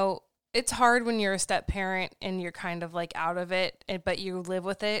it's hard when you're a step parent and you're kind of out of it, but you live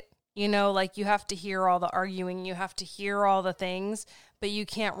with it. You know, like you have to hear all the arguing, you have to hear all the things, but you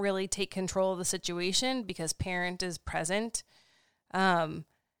can't really take control of the situation because parent is present. And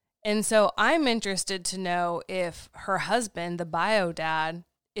so I'm interested to know if her husband, the bio dad,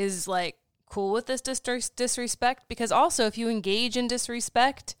 is like cool with this disrespect, because also if you engage in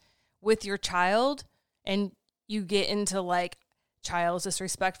disrespect with your child and you get into like child's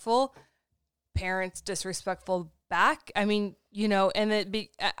disrespectful, parents disrespectful back. I mean, you know, and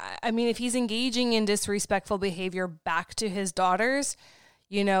if he's engaging in disrespectful behavior back to his daughters,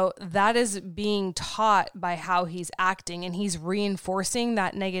 you know, that is being taught by how he's acting, and he's reinforcing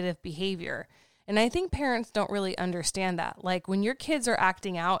that negative behavior. And I think parents don't really understand that. Like when your kids are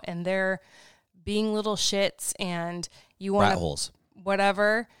acting out and they're being little shits and you want holes,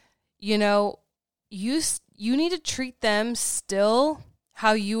 whatever, you know, you need to treat them still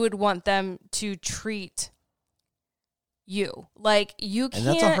how you would want them to treat you. Like you can't,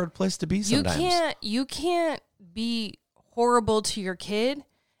 and that's a hard place to be sometimes. You can't be horrible to your kid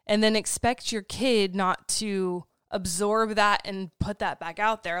and then expect your kid not to absorb that and put that back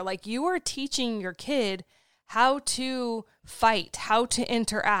out there. Like you are teaching your kid how to fight, how to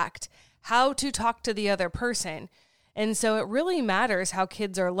interact, how to talk to the other person. And so it really matters how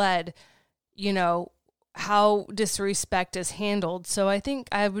kids are led, you know, how disrespect is handled. So I think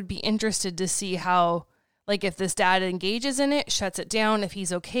I would be interested to see how, like, if this dad engages in it, shuts it down, if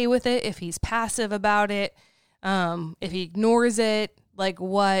he's okay with it, if he's passive about it, if he ignores it, like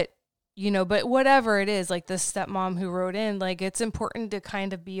what, you know, but whatever it is, like the stepmom who wrote in, like it's important to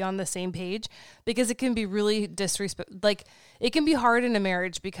kind of be on the same page, because it can be really like it can be hard in a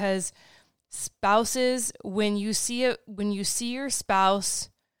marriage, because spouses, when you see your spouse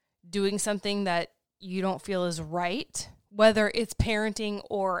doing something that you don't feel is right, whether it's parenting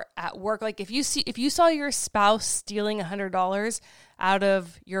or at work, like if you saw your spouse stealing $100 out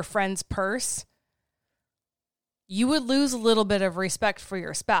of your friend's purse, you would lose a little bit of respect for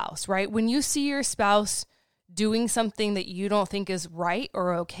your spouse, right? When you see your spouse doing something that you don't think is right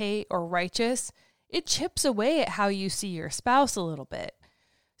or okay or righteous, it chips away at how you see your spouse a little bit.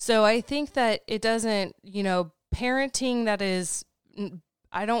 So I think that it doesn't, you know, parenting that is,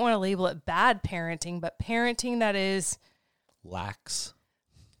 I don't want to label it bad parenting, but parenting that is lax.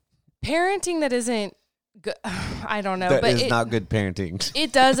 Parenting that isn't good. I don't know. That but is not good parenting.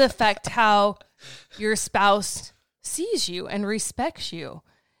 It does affect how your spouse sees you and respects you.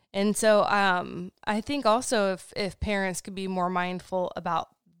 And so I think also if parents could be more mindful about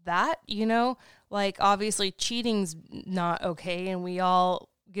that, you know, like obviously cheating's not okay, and we all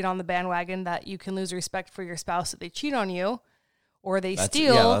get on the bandwagon that you can lose respect for your spouse if they cheat on you, or they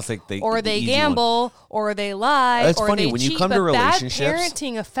steal, or they gamble, or they lie, it's or funny, they when cheat. you come to but relationships, bad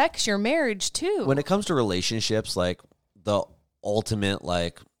parenting affects your marriage too. When it comes to relationships, like the ultimate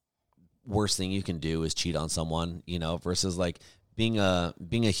like worst thing you can do is cheat on someone, you know, versus like being a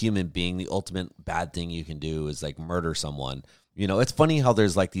human being, the ultimate bad thing you can do is like murder someone. You know, it's funny how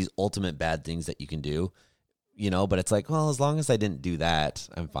there's like these ultimate bad things that you can do, you know, but it's like, well, as long as I didn't do that,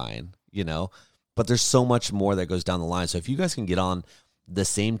 I'm fine, you know. But there's so much more that goes down the line. So if you guys can get on the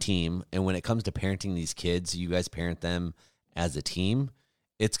same team, and when it comes to parenting these kids, you guys parent them as a team,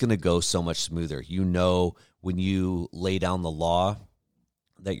 it's going to go so much smoother. You know, when you lay down the law,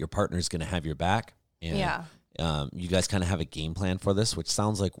 that your partner is going to have your back. And you guys kind of have a game plan for this, which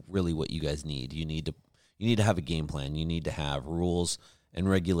sounds like really what you guys need. You need to have a game plan. You need to have rules and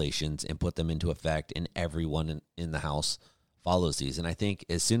regulations and put them into effect, and everyone in the house follows these. And I think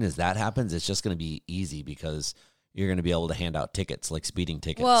as soon as that happens, it's just going to be easy, because you're going to be able to hand out tickets, like speeding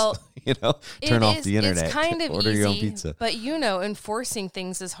tickets. Well, you know, turn off the internet, it's kind of order easy, your own pizza. But you know, enforcing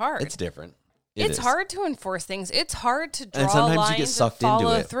things is hard. It's different. It's hard to enforce things. It's hard to draw and sometimes lines you get sucked and follow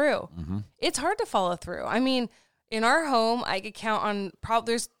into it. through. Mm-hmm. It's hard to follow through. I mean, in our home, I could count on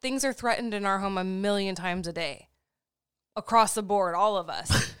there's things are threatened in our home 1,000,000 times a day, across the board, all of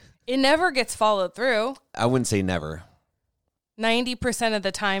us. It never gets followed through. I wouldn't say never. 90% of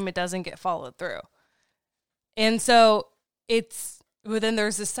the time, it doesn't get followed through, and so then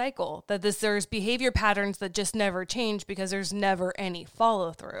there's this cycle that there's behavior patterns that just never change because there's never any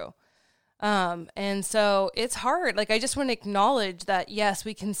follow through. And so it's hard. Like, I just want to acknowledge that, yes,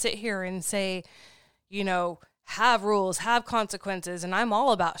 we can sit here and say, you know, have rules, have consequences. And I'm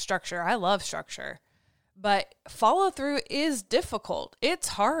all about structure. I love structure, but follow through is difficult. It's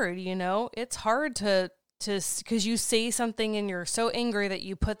hard, you know, it's hard to, cause you say something and you're so angry that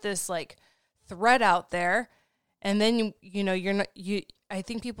you put this like threat out there. And then, I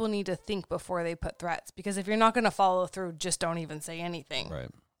think people need to think before they put threats, because if you're not going to follow through, just don't even say anything. Right.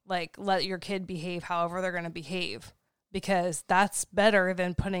 Like, let your kid behave however they're going to behave. because that's better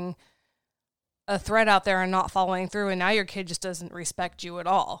than putting a threat out there and not following through. And now your kid just doesn't respect you at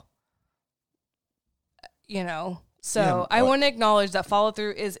all. You know? So I want to acknowledge that follow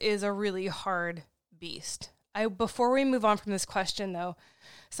through is a really hard beast. Before we move on from this question though,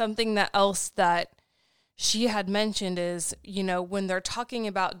 something else that she had mentioned is, you know, when they're talking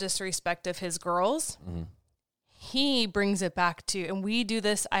about disrespect of his girls, he brings it back to, and we do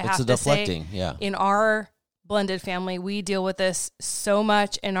this, have to say, in our blended family, we deal with this so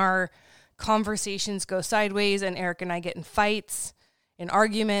much, and our conversations go sideways, and Eric and I get in fights and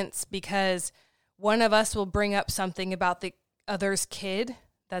arguments because one of us will bring up something about the other's kid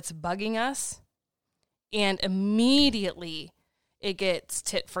that's bugging us, and immediately it gets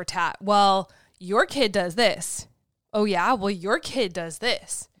tit for tat. Well, your kid does this. Oh, yeah? Well, your kid does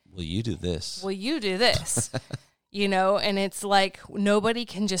this. Will you do this? Will you do this? You know, and it's like nobody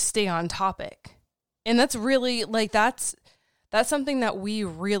can just stay on topic. And that's really, like, that's something that we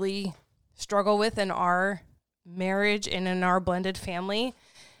really struggle with in our marriage and in our blended family.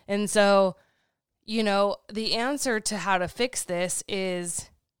 And so, you know, the answer to how to fix this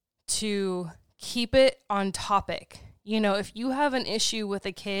is to keep it on topic. You know, if you have an issue with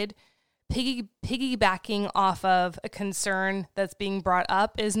a kid, piggybacking off of a concern that's being brought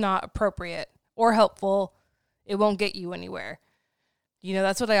up is not appropriate or helpful. It won't get you anywhere. You know,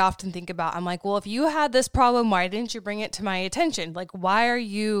 that's what I often think about. I'm like, well, if you had this problem, why didn't you bring it to my attention? Like, why are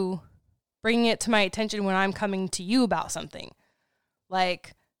you bringing it to my attention when I'm coming to you about something?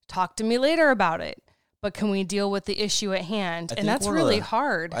 Like, talk to me later about it. But can we deal with the issue at hand? And that's really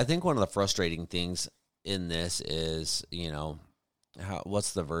hard. I think one of the frustrating things in this is, you know,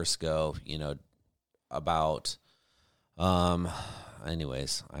 what's the verse go, you know, about,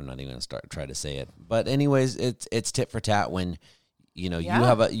 anyways, I'm not even gonna try to say it, but anyways, it's tit for tat when, you know, you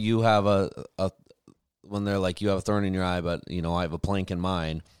have a when they're like, you have a thorn in your eye, but you know, I have a plank in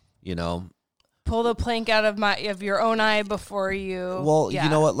mine, you know, pull the plank out of your own eye before you. Well, you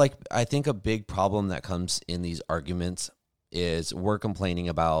know what, like, I think a big problem that comes in these arguments is I'm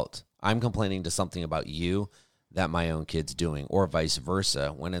complaining to something about you that my own kid's doing, or vice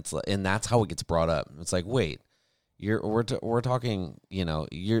versa. And that's how it gets brought up. It's like, wait, we're talking, you know,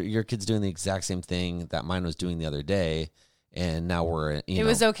 your kid's doing the exact same thing that mine was doing the other day, and now it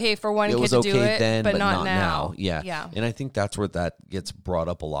was okay for one kid to do it, then, but not now. Yeah. And I think that's where that gets brought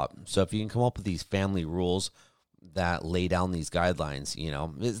up a lot. So if you can come up with these family rules that lay down these guidelines, you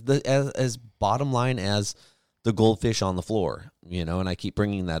know, as bottom line as the goldfish on the floor, you know, and I keep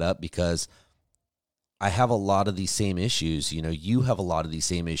bringing that up because I have a lot of these same issues. You know, you have a lot of these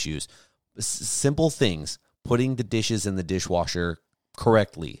same issues. Simple things, putting the dishes in the dishwasher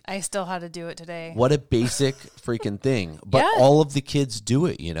correctly. I still had to do it today. What a basic freaking thing. But all of the kids do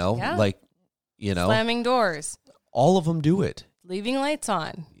it, you know? Yeah. Like, you know. Slamming doors. All of them do it. Leaving lights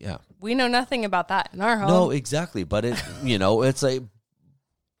on. Yeah. We know nothing about that in our home. No, exactly. But it, you know, it's like,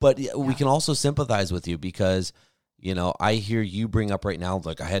 but we can also sympathize with you because, you know, I hear you bring up right now,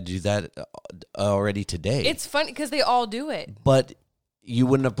 like, I had to do that already today. It's funny because they all do it. But you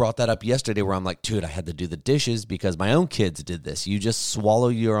wouldn't have brought that up yesterday where I'm like, dude, I had to do the dishes because my own kids did this. You just swallow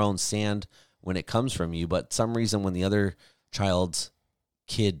your own sand when it comes from you. But some reason when the other child's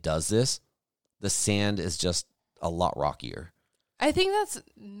kid does this, the sand is just a lot rockier. I think that's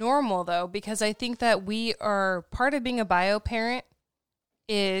normal, though, because I think that we are part of being a bio parent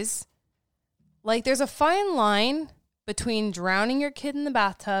is like there's a fine line between drowning your kid in the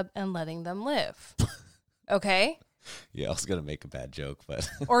bathtub and letting them live. Okay? Yeah, I was going to make a bad joke, but...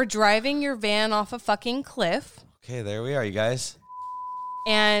 Or driving your van off a fucking cliff. Okay, there we are, you guys.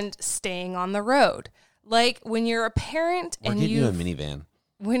 And staying on the road. Like, when you're a parent We're getting you a minivan.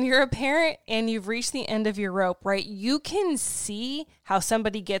 When you're a parent and you've reached the end of your rope, right, you can see how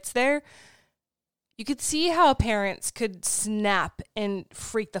somebody gets there. You could see how parents could snap and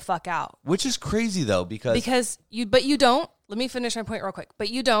freak the fuck out. Which is crazy, though, because you don't. Let me finish my point real quick. But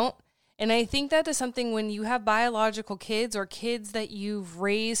you don't. And I think that is something when you have biological kids or kids that you've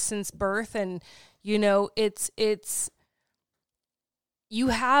raised since birth and, you know, it's you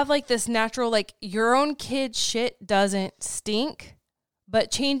have like this natural, like your own kid's shit doesn't stink, but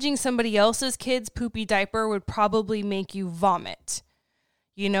changing somebody else's kid's poopy diaper would probably make you vomit.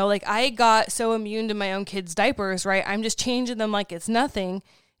 You know, like I got so immune to my own kids' diapers, right? I'm just changing them like it's nothing.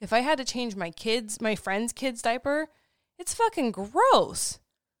 If I had to change my friend's kid's diaper, it's fucking gross.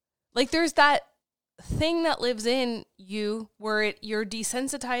 Like there's that thing that lives in you where you're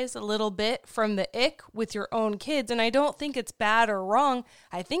desensitized a little bit from the ick with your own kids. And I don't think it's bad or wrong.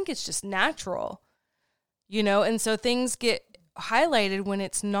 I think it's just natural, you know? And so things get highlighted when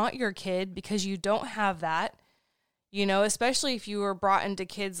it's not your kid because you don't have that. you know, especially if you were brought into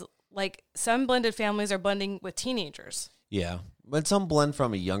kids, like some blended families are blending with teenagers. Yeah. But some blend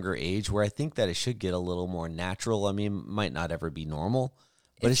from a younger age where I think that it should get a little more natural. I mean, it might not ever be normal,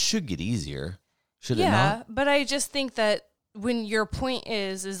 but it should get easier. Should it not? Yeah, but I just think that when your point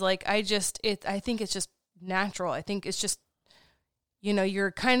is like, I think it's just natural. I think it's just, you know,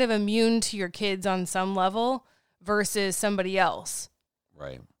 you're kind of immune to your kids on some level versus somebody else.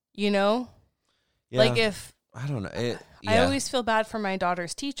 Right. You know? Yeah. Like if... I don't know. I always feel bad for my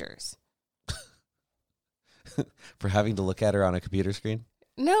daughter's teachers. For having to look at her on a computer screen?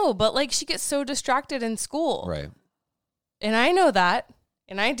 No, but like she gets so distracted in school. Right. And I know that.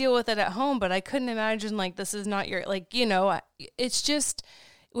 And I deal with it at home, but I couldn't imagine like this is not your, like, you know, it's just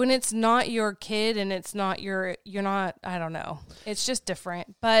when it's not your kid and it's not you're not, I don't know. It's just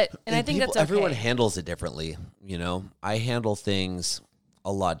different. But, and I think that's okay. Everyone handles it differently. You know, I handle things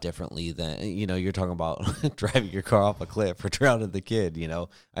a lot differently than, you know, you're talking about driving your car off a cliff or drowning the kid, you know.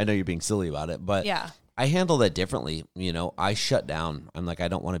 I know you're being silly about it, but yeah. I handle that differently. You know, I shut down. I'm like, I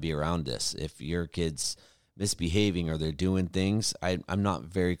don't want to be around this. If your kid's misbehaving or they're doing things, I'm not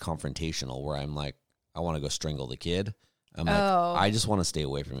very confrontational where I'm like, I want to go strangle the kid. I'm like, I just want to stay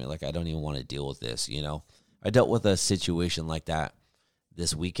away from it. Like, I don't even want to deal with this, you know. I dealt with a situation like that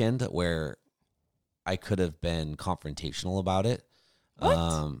this weekend where I could have been confrontational about it.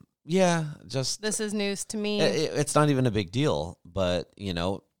 What? Yeah, just... This is news to me. It's not even a big deal, but, you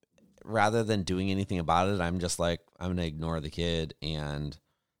know, rather than doing anything about it, I'm just like, I'm going to ignore the kid and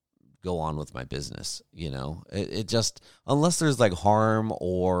go on with my business, you know. It just, unless there's like harm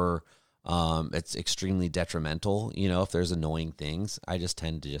or it's extremely detrimental, you know, if there's annoying things, I just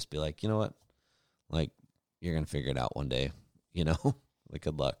tend to just be like, you know what, like, you're going to figure it out one day, you know. Like,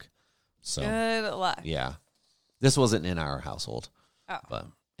 good luck. So good luck. Yeah. This wasn't in our household. Oh. But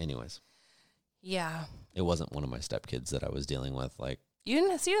anyways. Yeah. It wasn't one of my stepkids that I was dealing with. Like, you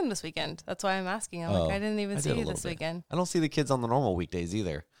didn't see them this weekend. That's why I'm asking. I'm like, I didn't even see you this weekend. I don't see the kids on the normal weekdays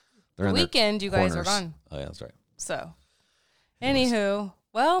either. They're the weekend, you guys are corners. gone. Oh, yeah, that's right. So, anywho,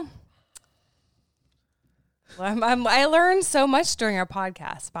 well, I learned so much during our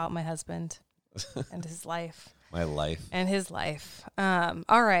podcast about my husband and his life. My life. And his life.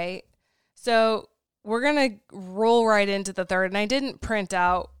 All right. So, we're going to roll right into the third. And I didn't print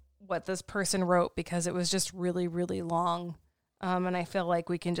out what this person wrote because it was just really, really long. And I feel like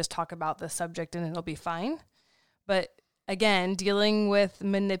we can just talk about this subject and it'll be fine. But again, dealing with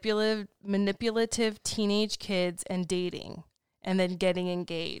manipulative teenage kids and dating and then getting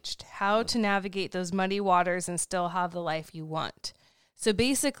engaged. How to navigate those muddy waters and still have the life you want. So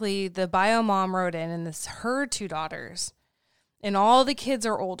basically, the bio mom wrote in, and this her 2 daughters, and all the kids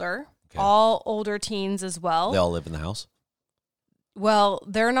are older. Okay. All older teens as well. They all live in the house? Well,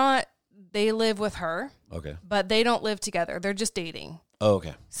 they're not. They live with her. Okay. But they don't live together. They're just dating. Oh,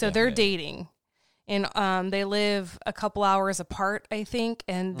 okay. So they're dating. And they live a couple hours apart, I think.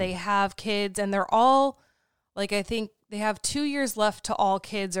 And they have kids. And they're all, like, I think they have 2 years left till all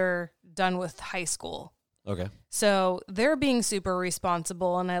kids are done with high school. Okay. So they're being super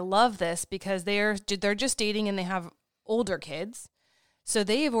responsible. And I love this because they're just dating and they have older kids. So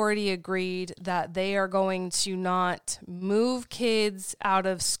they have already agreed that they are going to not move kids out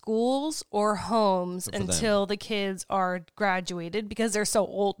of schools or homes until the kids are graduated because they're so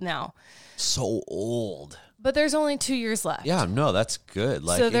old now. So old. But there's only 2 years left. Yeah, no, that's good.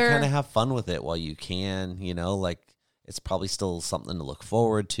 Like, so you kind of have fun with it while you can, you know, like it's probably still something to look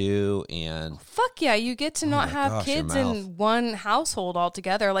forward to. And fuck yeah, you get to not have kids in one household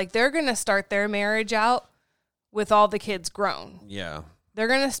altogether. Like, they're going to start their marriage out with all the kids grown. Yeah. They're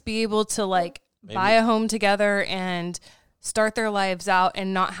going to be able to, like, buy a home together and start their lives out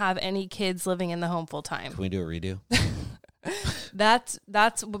and not have any kids living in the home full time. Can we do a redo?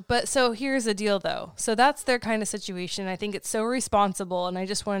 But so here's the deal though. So that's their kind of situation. I think it's so responsible. And I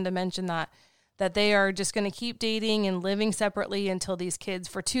just wanted to mention that they are just going to keep dating and living separately until these kids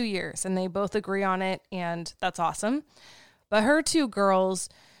for 2 years. And they both agree on it. And that's awesome. But her 2 girls,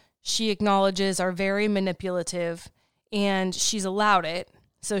 she acknowledges, are very manipulative. And she's allowed it.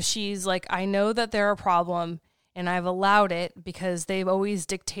 So she's like, I know that they're a problem and I've allowed it because they've always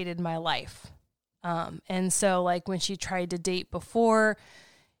dictated my life. And so like when she tried to date before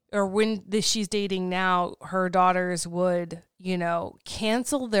or when she's dating now, her daughters would, you know,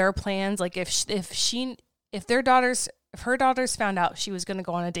 cancel their plans. Like if her daughters found out she was going to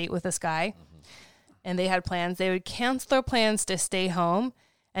go on a date with this guy and they had plans, they would cancel their plans to stay home.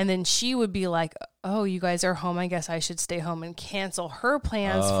 And then she would be like, oh, you guys are home. I guess I should stay home and cancel her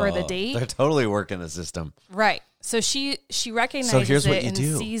plans for the date. They're totally working the system. Right. So she recognizes it and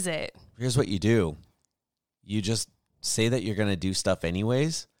do. sees it. Here's what you do. You just say that you're going to do stuff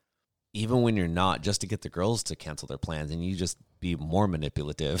anyways, even when you're not, just to get the girls to cancel their plans, and you just be more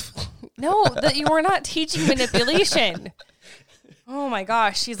manipulative. No, that you were not teaching manipulation. Oh my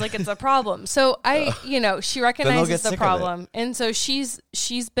gosh, she's like, it's a problem. So she recognizes the problem, and so she's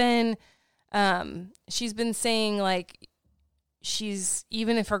been saying, like,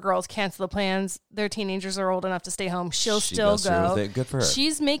 even if her girls cancel the plans, their teenagers are old enough to stay home, she'll still go. With it. Good for her.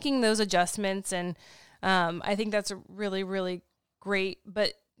 She's making those adjustments, and I think that's really, really great.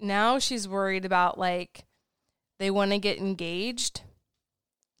 But now she's worried about, like, they want to get engaged.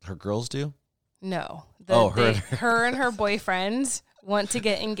 Her girls do? No. Her and her boyfriend want to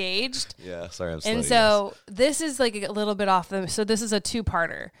get engaged. Yeah, sorry, I'm and so this is like a little bit off them. So this is a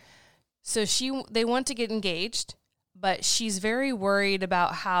two-parter. So they want to get engaged, but she's very worried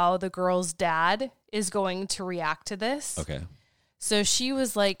about how the girl's dad is going to react to this. Okay. So she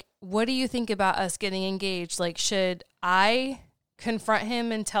was like, what do you think about us getting engaged? Like, should I confront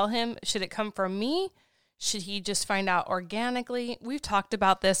him and tell him? Should it come from me? Should he just find out organically? We've talked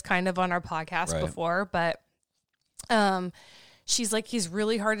about this kind of on our podcast before, but she's like, he's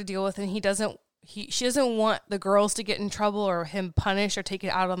really hard to deal with, and she doesn't want the girls to get in trouble or him punished or take it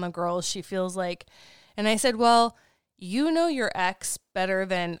out on the girls. She feels like, and I said, well, you know your ex better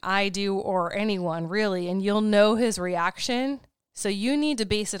than I do or anyone really, and you'll know his reaction. So you need to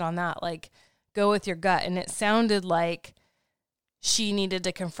base it on that, like, go with your gut. And it sounded like she needed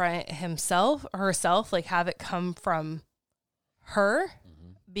to confront herself, like have it come from her,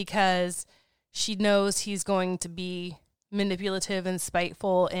 because she knows he's going to be manipulative and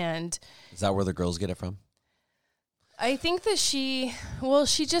spiteful. And is that where the girls get it from? I think that she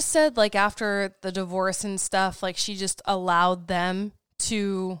just said, like, after the divorce and stuff, like, she just allowed them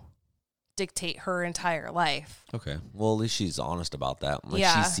to dictate her entire life. Okay. Well, at least she's honest about that. Like,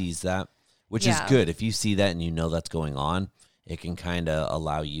 Yeah. she sees that, which is good. If you see that and you know that's going on, it can kind of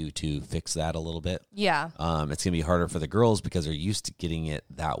allow you to fix that a little bit. Yeah. It's going to be harder for the girls because they're used to getting it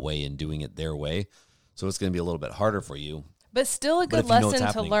that way and doing it their way. So it's going to be a little bit harder for you. But still a good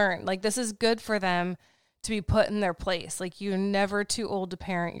lesson to learn. Like, this is good for them to be put in their place. Like, you're never too old to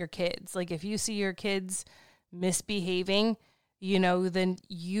parent your kids. Like, if you see your kids misbehaving, then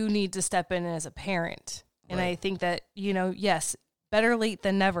you need to step in as a parent. And I think that, yes, better late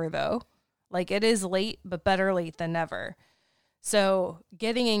than never, though. Like, it is late, but better late than never. So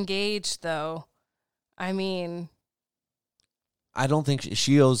getting engaged, though, I mean, I don't think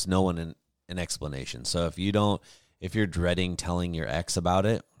she owes no one an explanation. So if you're dreading telling your ex about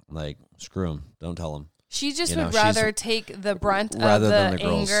it, like, screw him, don't tell him. She just would rather take the brunt of the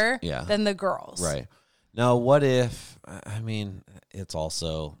anger than the girls. Right. Now, what if, I mean, it's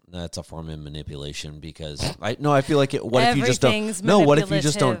a form of manipulation, because I feel like what if you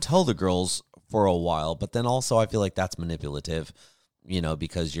just don't tell the girls for a while, but then also I feel like that's manipulative,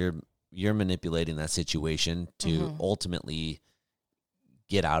 because you're manipulating that situation to ultimately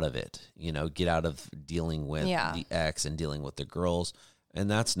get out of it, get out of dealing with the ex and dealing with the girls. And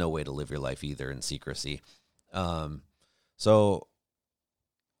that's no way to live your life either, in secrecy. So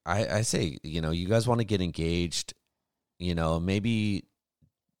I say, you guys want to get engaged, maybe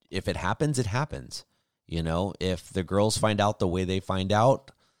if it happens, it happens. If the girls find out the way they find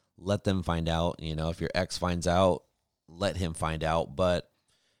out, let them find out. If your ex finds out, let him find out. But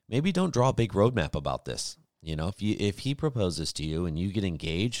maybe don't draw a big roadmap about this. If he proposes to you and you get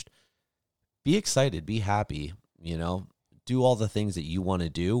engaged, be excited, be happy, do all the things that you want to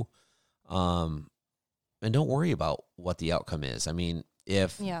do. And don't worry about what the outcome is. I mean,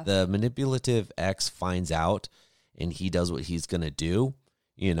 if the manipulative ex finds out and he does what he's going to do,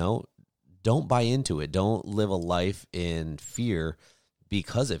 don't buy into it. Don't live a life in fear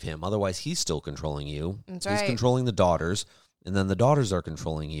because of him. Otherwise, he's still controlling you. That's he's right. controlling the daughters, and then the daughters are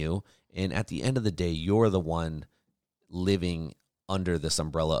controlling you. And at the end of the day, you're the one living under this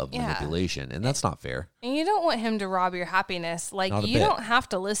umbrella of manipulation, and that's not fair. And you don't want him to rob your happiness. Like, you don't have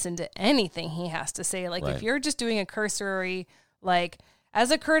to listen to anything he has to say. Like, if you're just doing a cursory, like, as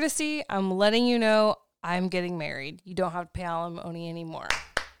a courtesy, I'm letting you know I'm getting married. You don't have to pay alimony anymore.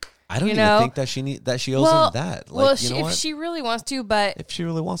 I don't even think that she owes him that. Like, if she really wants to, but if she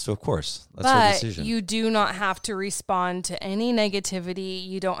really wants to, of course, that's her decision. You do not have to respond to any negativity.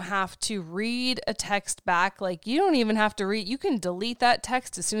 You don't have to read a text back. Like, you don't even have to read. You can delete that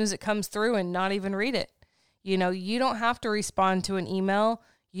text as soon as it comes through and not even read it. You don't have to respond to an email.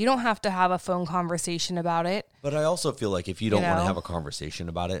 You don't have to have a phone conversation about it. But I also feel like if you don't want to have a conversation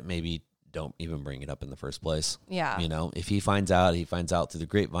about it, maybe don't even bring it up in the first place. Yeah. If he finds out through the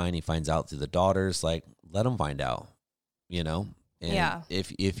grapevine, he finds out through the daughters, like, let him find out, And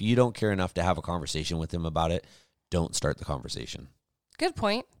if you don't care enough to have a conversation with him about it, don't start the conversation. Good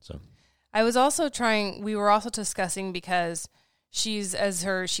point. So we were also discussing because she's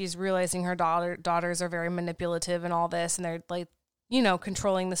realizing her daughters are very manipulative and all this, and they're like,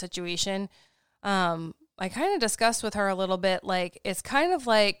 controlling the situation. I kind of discussed with her a little bit, like, it's kind of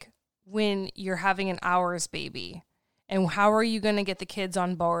like when you're having an ours baby, and how are you going to get the kids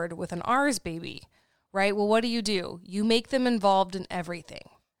on board with an ours baby, right? Well, what do? You make them involved in everything.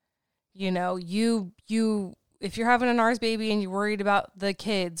 If you're having an ours baby and you're worried about the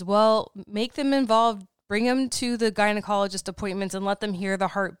kids, well, make them involved, bring them to the gynecologist appointments and let them hear the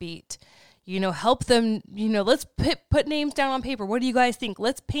heartbeat. Help them, let's put names down on paper. What do you guys think?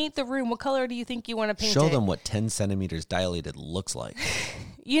 Let's paint the room. What color do you think you want to paint it? Show them what 10 centimeters dilated looks like.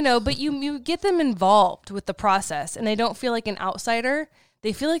 But you get them involved with the process, and they don't feel like an outsider.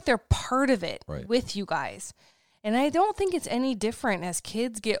 They feel like they're part of it with you guys. And I don't think it's any different as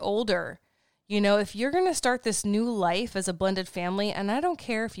kids get older. If you're going to start this new life as a blended family, and I don't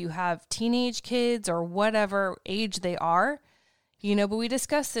care if you have teenage kids or whatever age they are, but we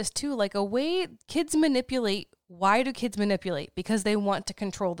discussed this too, like a way kids manipulate. Why do kids manipulate? Because they want to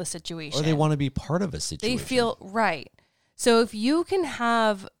control the situation. Or they want to be part of a situation. They feel right. So if you can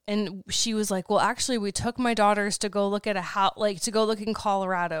have, and she was like, well, actually we took my daughters to go look at a house, like to go look in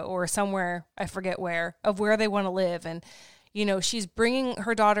Colorado or somewhere, I forget where they want to live. And, she's bringing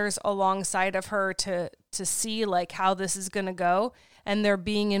her daughters alongside of her to see like how this is going to go, and they're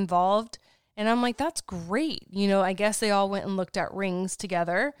being involved. And I'm like, that's great. I guess they all went and looked at rings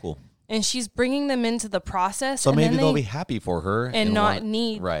together. Cool. And she's bringing them into the process. So and maybe they'll be happy for her. And not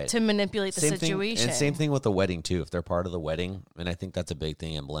need to manipulate the situation. And same thing with the wedding, too. If they're part of the wedding, and I think that's a big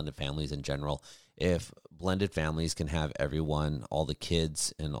thing in blended families in general. If blended families can have everyone, all the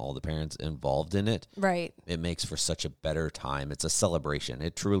kids and all the parents involved in it, right, it makes for such a better time. It's a celebration.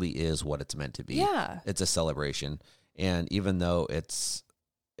 It truly is what it's meant to be. Yeah. It's a celebration. And even though it's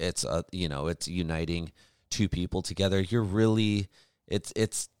uniting two people together, you're really, it's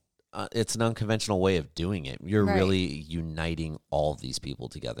an unconventional way of doing it. You're really uniting all of these people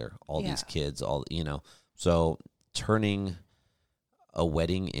together, all these kids, so turning a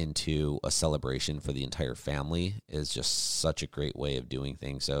wedding into a celebration for the entire family is just such a great way of doing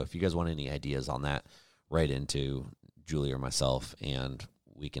things. So if you guys want any ideas on that, write into Julie or myself, and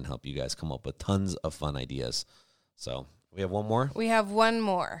we can help you guys come up with tons of fun ideas. So we have one more? We have one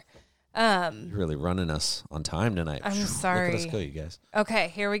more. You're really running us on time tonight. I'm sorry. Look at us go, you guys. Okay,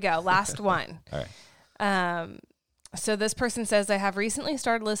 here we go. Last one. All right. So this person says, I have recently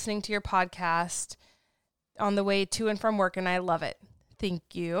started listening to your podcast on the way to and from work, and I love it.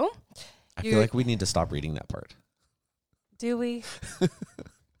 Thank you. I feel like we need to stop reading that part. Do we?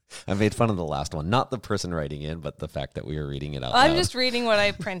 I made fun of the last one. Not the person writing in, but the fact that we were reading it out loud. I'm just reading what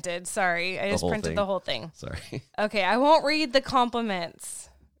I printed. Sorry. I just printed the whole thing. Sorry. Okay, I won't read the compliments.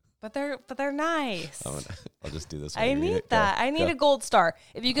 But they're nice. I'll just do this. I need that. I need a gold star.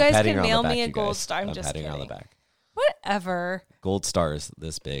 If you guys can mail me a gold star, I'm just patting kidding. her on the back. Whatever. Gold stars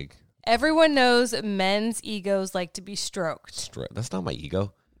this big. Everyone knows men's egos like to be stroked. That's not my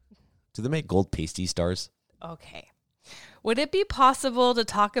ego. Do they make gold pasty stars? Okay. Would it be possible to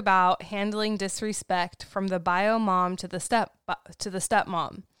talk about handling disrespect from the bio mom to the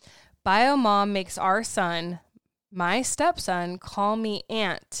stepmom? Bio mom makes our son, my stepson, call me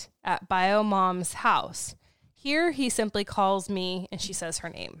aunt at bio mom's house. Here he simply calls me, and she says her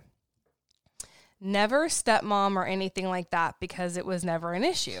name. Never stepmom or anything like that, because it was never an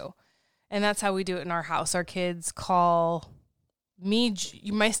issue. And that's how we do it in our house. Our kids call me,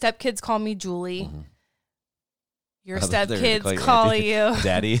 my stepkids call me Julie. Mm-hmm. Your stepkids call you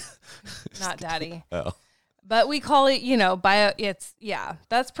Daddy. Not Daddy. Oh. But we call it,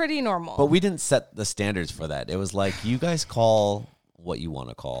 that's pretty normal. But we didn't set the standards for that. It was like, you guys call what you want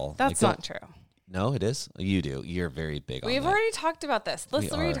to call. That's not true. No, it is? You do. You're very big on that. We've already talked about this.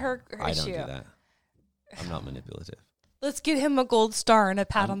 Let's read her issue. I don't do that. I'm not manipulative. Let's get him a gold star and a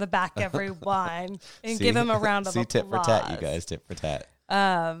pat on the back, everyone, and give him a round of applause. Tit for tat, you guys. Tit for tat.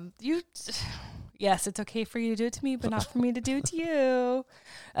 Yes, it's okay for you to do it to me, but not for me to do it to you.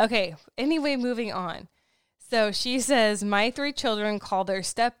 Okay. Anyway, moving on. So she says, my 3 children call their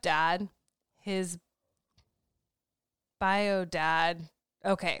stepdad his bio dad.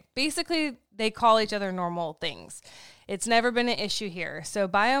 Okay. Basically, they call each other normal things. It's never been an issue here. So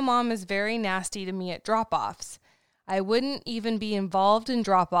bio mom is very nasty to me at drop-offs. I wouldn't even be involved in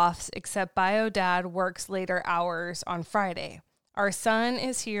drop-offs except bio dad works later hours on Friday. Our son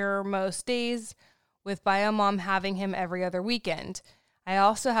is here most days, with bio mom having him every other weekend. I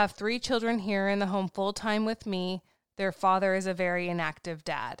also have 3 children here in the home full-time with me. Their father is a very inactive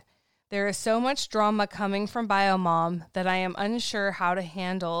dad. There is so much drama coming from BioMom that I am unsure how to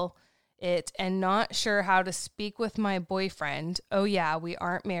handle it and not sure how to speak with my boyfriend. Oh yeah, we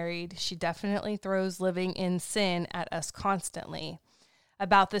aren't married. She definitely throws living in sin at us constantly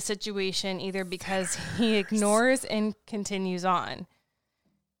about the situation, either because he ignores and continues on.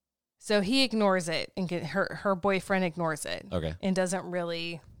 So he ignores it, and her boyfriend ignores it. Okay. And doesn't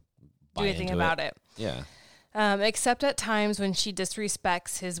really do anything about it. Yeah. Except at times when she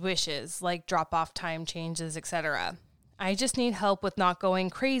disrespects his wishes, like drop-off time changes, etc. I just need help with not going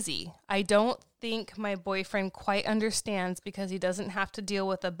crazy. I don't think my boyfriend quite understands because he doesn't have to deal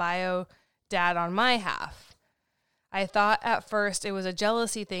with a bio dad on my half. I thought at first it was a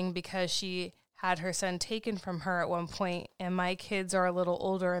jealousy thing because she had her son taken from her at one point, and my kids are a little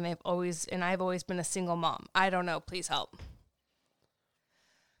older, and I've always been a single mom. I don't know. Please help.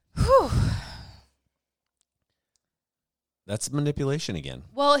 Whew. That's manipulation again.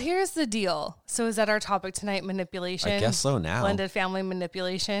 Well, here's the deal. So is that our topic tonight, manipulation? I guess so now. Blended family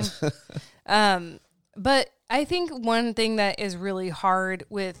manipulation. But I think one thing that is really hard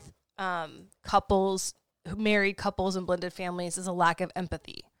with married couples and blended families is a lack of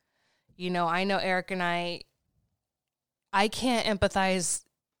empathy. You know, I know Eric and I can't empathize.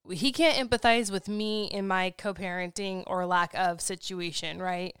 He can't empathize with me in my co-parenting or lack of situation,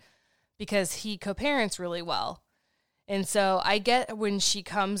 right? Because he co-parents really well. And so I get when she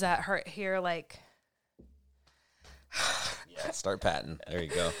comes at her here, like, yeah, start patting. There you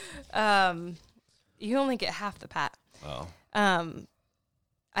go. You only get half the pat. Oh.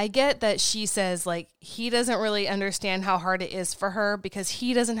 I get that she says, like, he doesn't really understand how hard it is for her because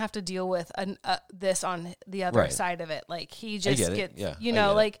he doesn't have to deal with this on the other side of it. Like, he just gets,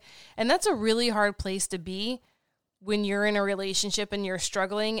 and that's a really hard place to be when you're in a relationship and you're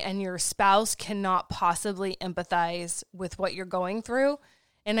struggling and your spouse cannot possibly empathize with what you're going through.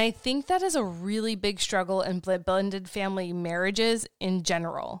 And I think that is a really big struggle in blended family marriages in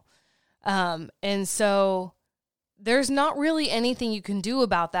general. And so there's not really anything you can do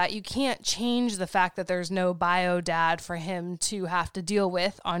about that. You can't change the fact that there's no bio dad for him to have to deal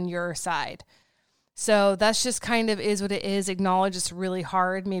with on your side. So that's just kind of is what it is. Acknowledge it's really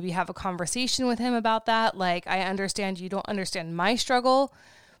hard. Maybe have a conversation with him about that. Like, I understand you don't understand my struggle,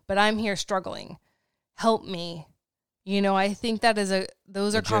 but I'm here struggling. Help me. You know, I think that is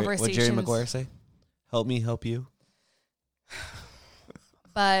those are conversations. What Jerry Maguire say? Help me help you.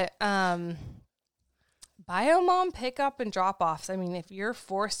 But, BioMom pickup and drop-offs. I mean, if you're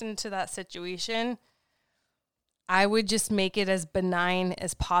forced into that situation, I would just make it as benign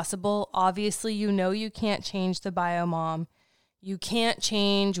as possible. Obviously, you know you can't change the BioMom. You can't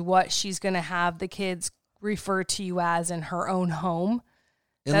change what she's going to have the kids refer to you as in her own home.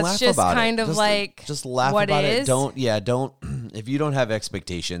 And that's just kind of like just laugh what about it it. is. Don't if you don't have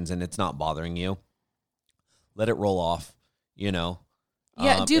expectations and it's not bothering you, let it roll off, you know.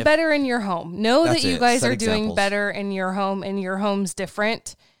 Yeah, do better in your home. Know that you guys Set are doing examples. better in your home, and your home's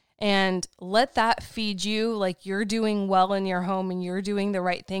different. And let that feed you like you're doing well in your home and you're doing the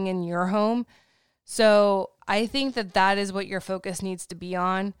right thing in your home. So I think that is what your focus needs to be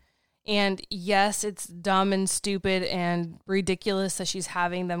on. And yes, it's dumb and stupid and ridiculous that she's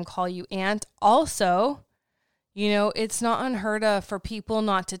having them call you aunt. Also, you know, it's not unheard of for people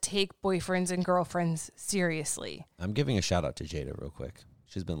not to take boyfriends and girlfriends seriously. I'm giving a shout out to Jada real quick.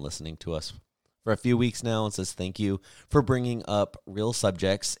 She's been listening to us for a few weeks now and says, thank you for bringing up real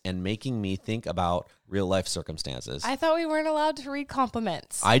subjects and making me think about real life circumstances. I thought we weren't allowed to read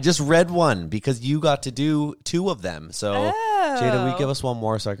compliments. I just read one because you got to do 2 of them. So Jada, will you give us one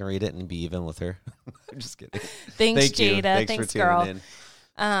more so I can read it and be even with her? I'm just kidding. Thanks, Thank you. Jada. Thanks, for tuning girl.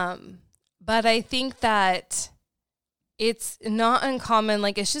 in. But I think that it's not uncommon.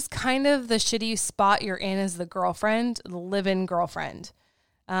 Like, it's just kind of the shitty spot you're in as the girlfriend, the live-in girlfriend.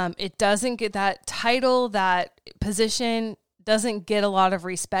 It doesn't get that title, that position doesn't get a lot of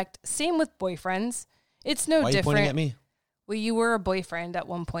respect. Same with boyfriends. It's no different. Why are you pointing at me? Well, you were a boyfriend at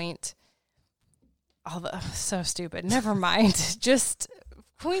one point. So stupid. Never mind.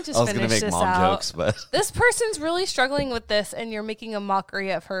 Can we just finish this out? Mom jokes, but this person's really struggling with this, and you're making a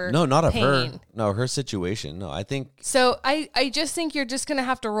mockery of her. No, not of pain. her. No, her situation. No, I think so. I just think you're just gonna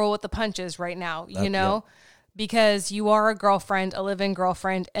have to roll with the punches right now. You know. Yep. Because you are a girlfriend, a live-in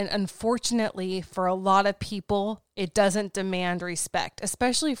girlfriend, and unfortunately for a lot of people, it doesn't demand respect,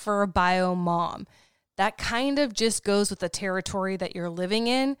 especially for a bio mom. That kind of just goes with the territory that you're living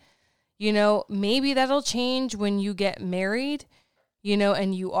in. You know, maybe that'll change when you get married, you know,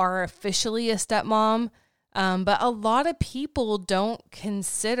 and you are officially a stepmom. But a lot of people don't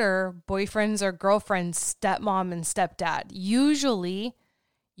consider boyfriends or girlfriends stepmom and stepdad. Usually,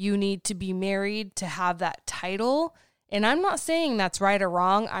 you need to be married to have that title. And I'm not saying that's right or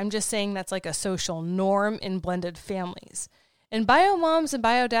wrong. I'm just saying that's like a social norm in blended families. And bio moms and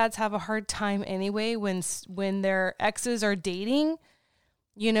bio dads have a hard time anyway when their exes are dating.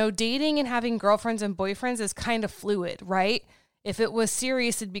 You know, dating and having girlfriends and boyfriends is kind of fluid, right? If it was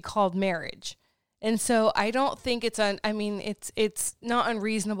serious, it'd be called marriage. And so I don't think it's not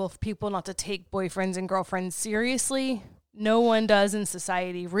unreasonable for people not to take boyfriends and girlfriends seriously. No one does in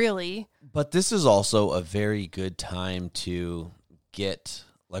society, really. But this is also a very good time to get,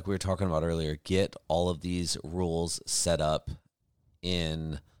 like we were talking about earlier, get all of these rules set up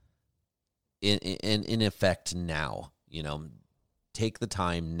in effect now. You know, take the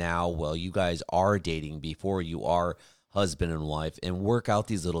time now while you guys are dating, before you are husband and wife, and work out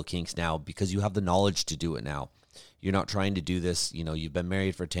these little kinks now, because you have the knowledge to do it now. You're not trying to do this, you know, you've been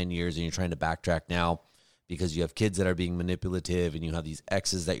married for 10 years and you're trying to backtrack now because you have kids that are being manipulative and you have these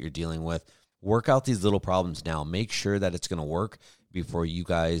exes that you're dealing with. Work out these little problems now. Make sure that it's going to work before you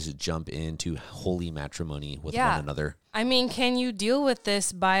guys jump into holy matrimony with one another. I mean, can you deal with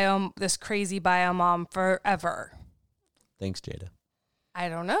this crazy bio mom forever? Thanks, Jada. I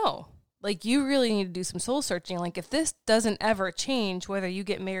don't know. Like, you really need to do some soul searching. Like, if this doesn't ever change, whether you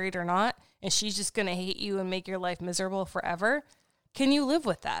get married or not, and she's just going to hate you and make your life miserable forever, can you live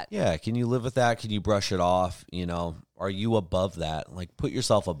with that? Yeah, can you live with that? Can you brush it off? You know, are you above that? Like, put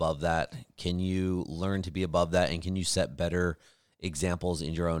yourself above that. Can you learn to be above that? And can you set better examples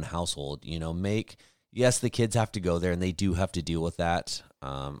in your own household? You know, yes, the kids have to go there and they do have to deal with that.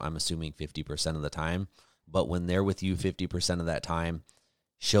 I'm assuming 50% of the time. But when they're with you 50% of that time,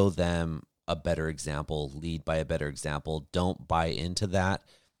 show them a better example, lead by a better example. Don't buy into that,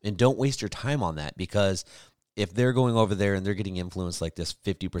 and don't waste your time on that, because if they're going over there and they're getting influenced like this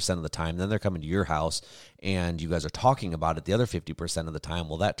 50% of the time, then they're coming to your house and you guys are talking about it the other 50% of the time.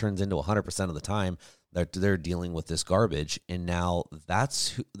 Well, that turns into 100% of the time that they're dealing with this garbage. And now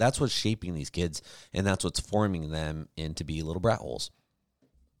that's what's shaping these kids, and that's what's forming them into be little brat holes.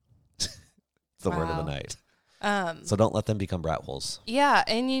 It's the word of the night. So don't let them become brat holes. Yeah,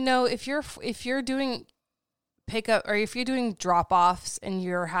 and you know, if you're doing pickup, or if you're doing drop-offs and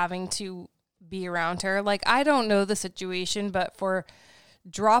you're having to be around her, like, I don't know the situation, but for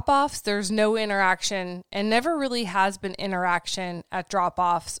drop-offs, there's no interaction, and never really has been interaction at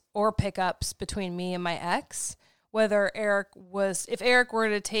drop-offs or pickups between me and my ex. If Eric were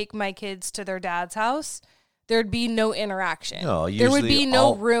to take my kids to their dad's house, there'd be no interaction. No, there would be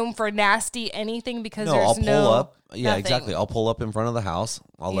no room for nasty anything, because I'll pull up. Yeah, nothing. Exactly. I'll pull up in front of the house.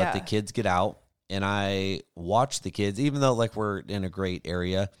 I'll let the kids get out, and I watch the kids, even though like we're in a great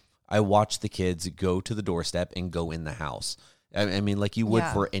area, I watch the kids go to the doorstep and go in the house. I mean, like you would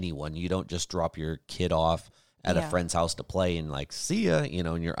for anyone. You don't just drop your kid off at a friend's house to play and like, see ya, you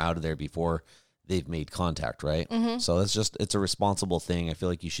know, and you're out of there before they've made contact, right? Mm-hmm. So it's a responsible thing. I feel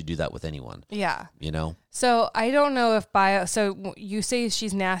like you should do that with anyone. Yeah. You know? So I don't know if so you say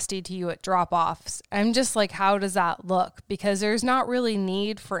she's nasty to you at drop-offs. I'm just like, how does that look? Because there's not really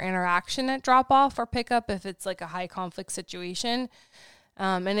need for interaction at drop-off or pickup if it's like a high conflict situation.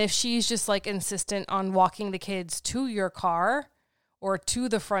 And if she's just like insistent on walking the kids to your car or to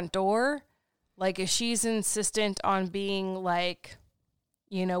the front door, like if she's insistent on being like,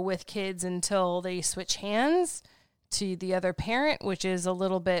 you know, with kids until they switch hands to the other parent, which is a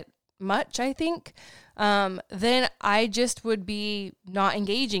little bit much, I think, then I just would be not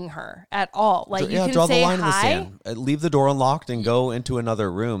engaging her at all. Like, you can say hi. The line in the sand. Leave the door unlocked and go into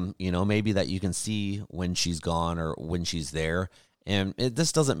another room, you know, maybe that you can see when she's gone or when she's there. And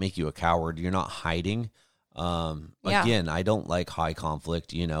this doesn't make you a coward. You're not hiding. Again, I don't like high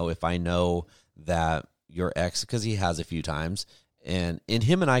conflict. You know, if I know that your ex, because he has a few times, and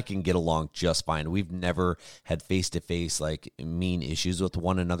him and I can get along just fine. We've never had face-to-face, like, mean issues with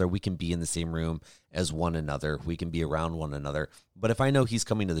one another. We can be in the same room as one another. We can be around one another. But if I know he's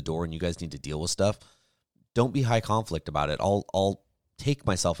coming to the door and you guys need to deal with stuff, don't be high conflict about it. I'll take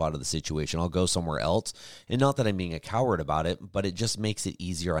myself out of the situation. I'll go somewhere else. And not that I'm being a coward about it, but it just makes it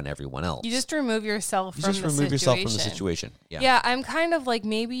easier on everyone else. You just remove yourself from the situation. Yeah, I'm kind of like,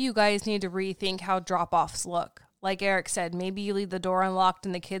 maybe you guys need to rethink how drop-offs look. Like Eric said, maybe you leave the door unlocked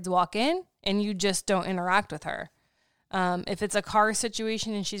and the kids walk in and you just don't interact with her. If it's a car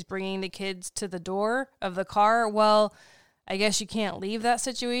situation and she's bringing the kids to the door of the car, well, I guess you can't leave that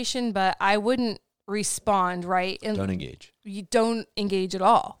situation, but I wouldn't respond, right? And don't engage. You don't engage at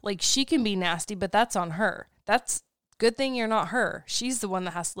all. Like, she can be nasty, but that's on her. That's good thing you're not her. She's the one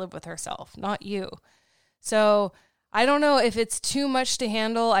that has to live with herself, not you. So I don't know if it's too much to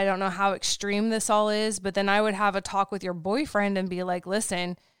handle. I don't know how extreme this all is, but then I would have a talk with your boyfriend and be like,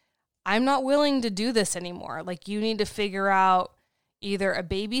 listen, I'm not willing to do this anymore. Like, you need to figure out either a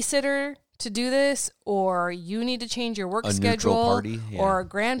babysitter to do this, or you need to change your work schedule, party, or a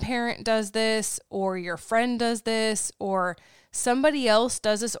grandparent does this, or your friend does this, or somebody else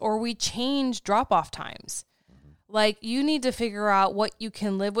does this, or we change drop-off times. Like, you need to figure out what you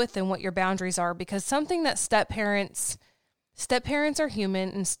can live with and what your boundaries are, because something that step-parents are human,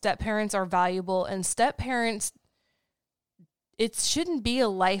 and step-parents are valuable, and step-parents, it shouldn't be a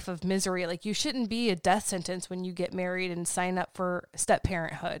life of misery. Like, you shouldn't be a death sentence when you get married and sign up for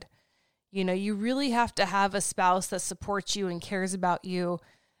step-parenthood. You know, you really have to have a spouse that supports you and cares about you,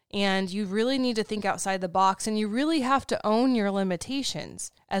 and you really need to think outside the box, and you really have to own your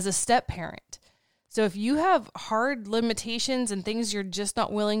limitations as a step-parent. So if you have hard limitations and things you're just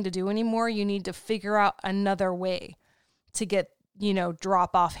not willing to do anymore, you need to figure out another way to get, you know,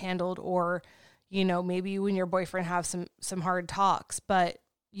 drop off handled, or, you know, maybe you and your boyfriend have some hard talks. But,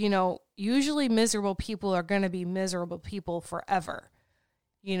 you know, usually miserable people are going to be miserable people forever,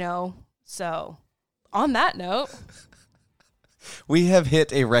 you know? So on that note, we have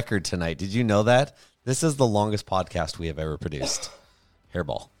hit a record tonight. Did you know that? This is the longest podcast we have ever produced.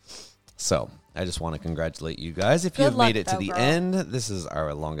 Hairball. So I just want to congratulate you guys. If you have made it to the end, this is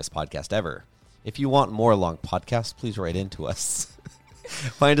our longest podcast ever. If you want more long podcasts, please write into us.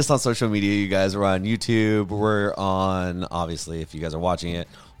 Find us on social media, you guys. We're on YouTube. We're on, obviously, if you guys are watching it,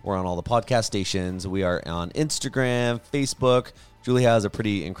 we're on all the podcast stations. We are on Instagram, Facebook. Julie has a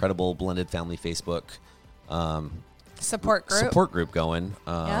pretty incredible blended family Facebook support group going.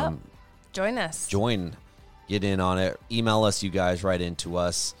 Yep. Join us. Get in on it. Email us, you guys. Write into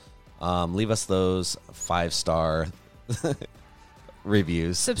us. Leave us those 5-star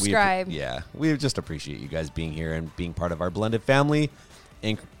reviews. Subscribe. We just appreciate you guys being here and being part of our blended family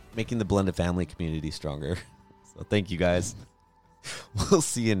and making the blended family community stronger. So thank you guys. We'll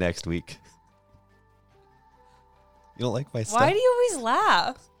see you next week. You don't like my stuff? Why do you always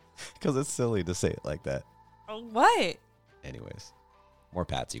laugh? Because it's silly to say it like that. What? Anyways, more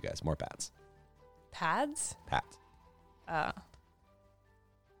pats, you guys. More pats. Pads? Pat.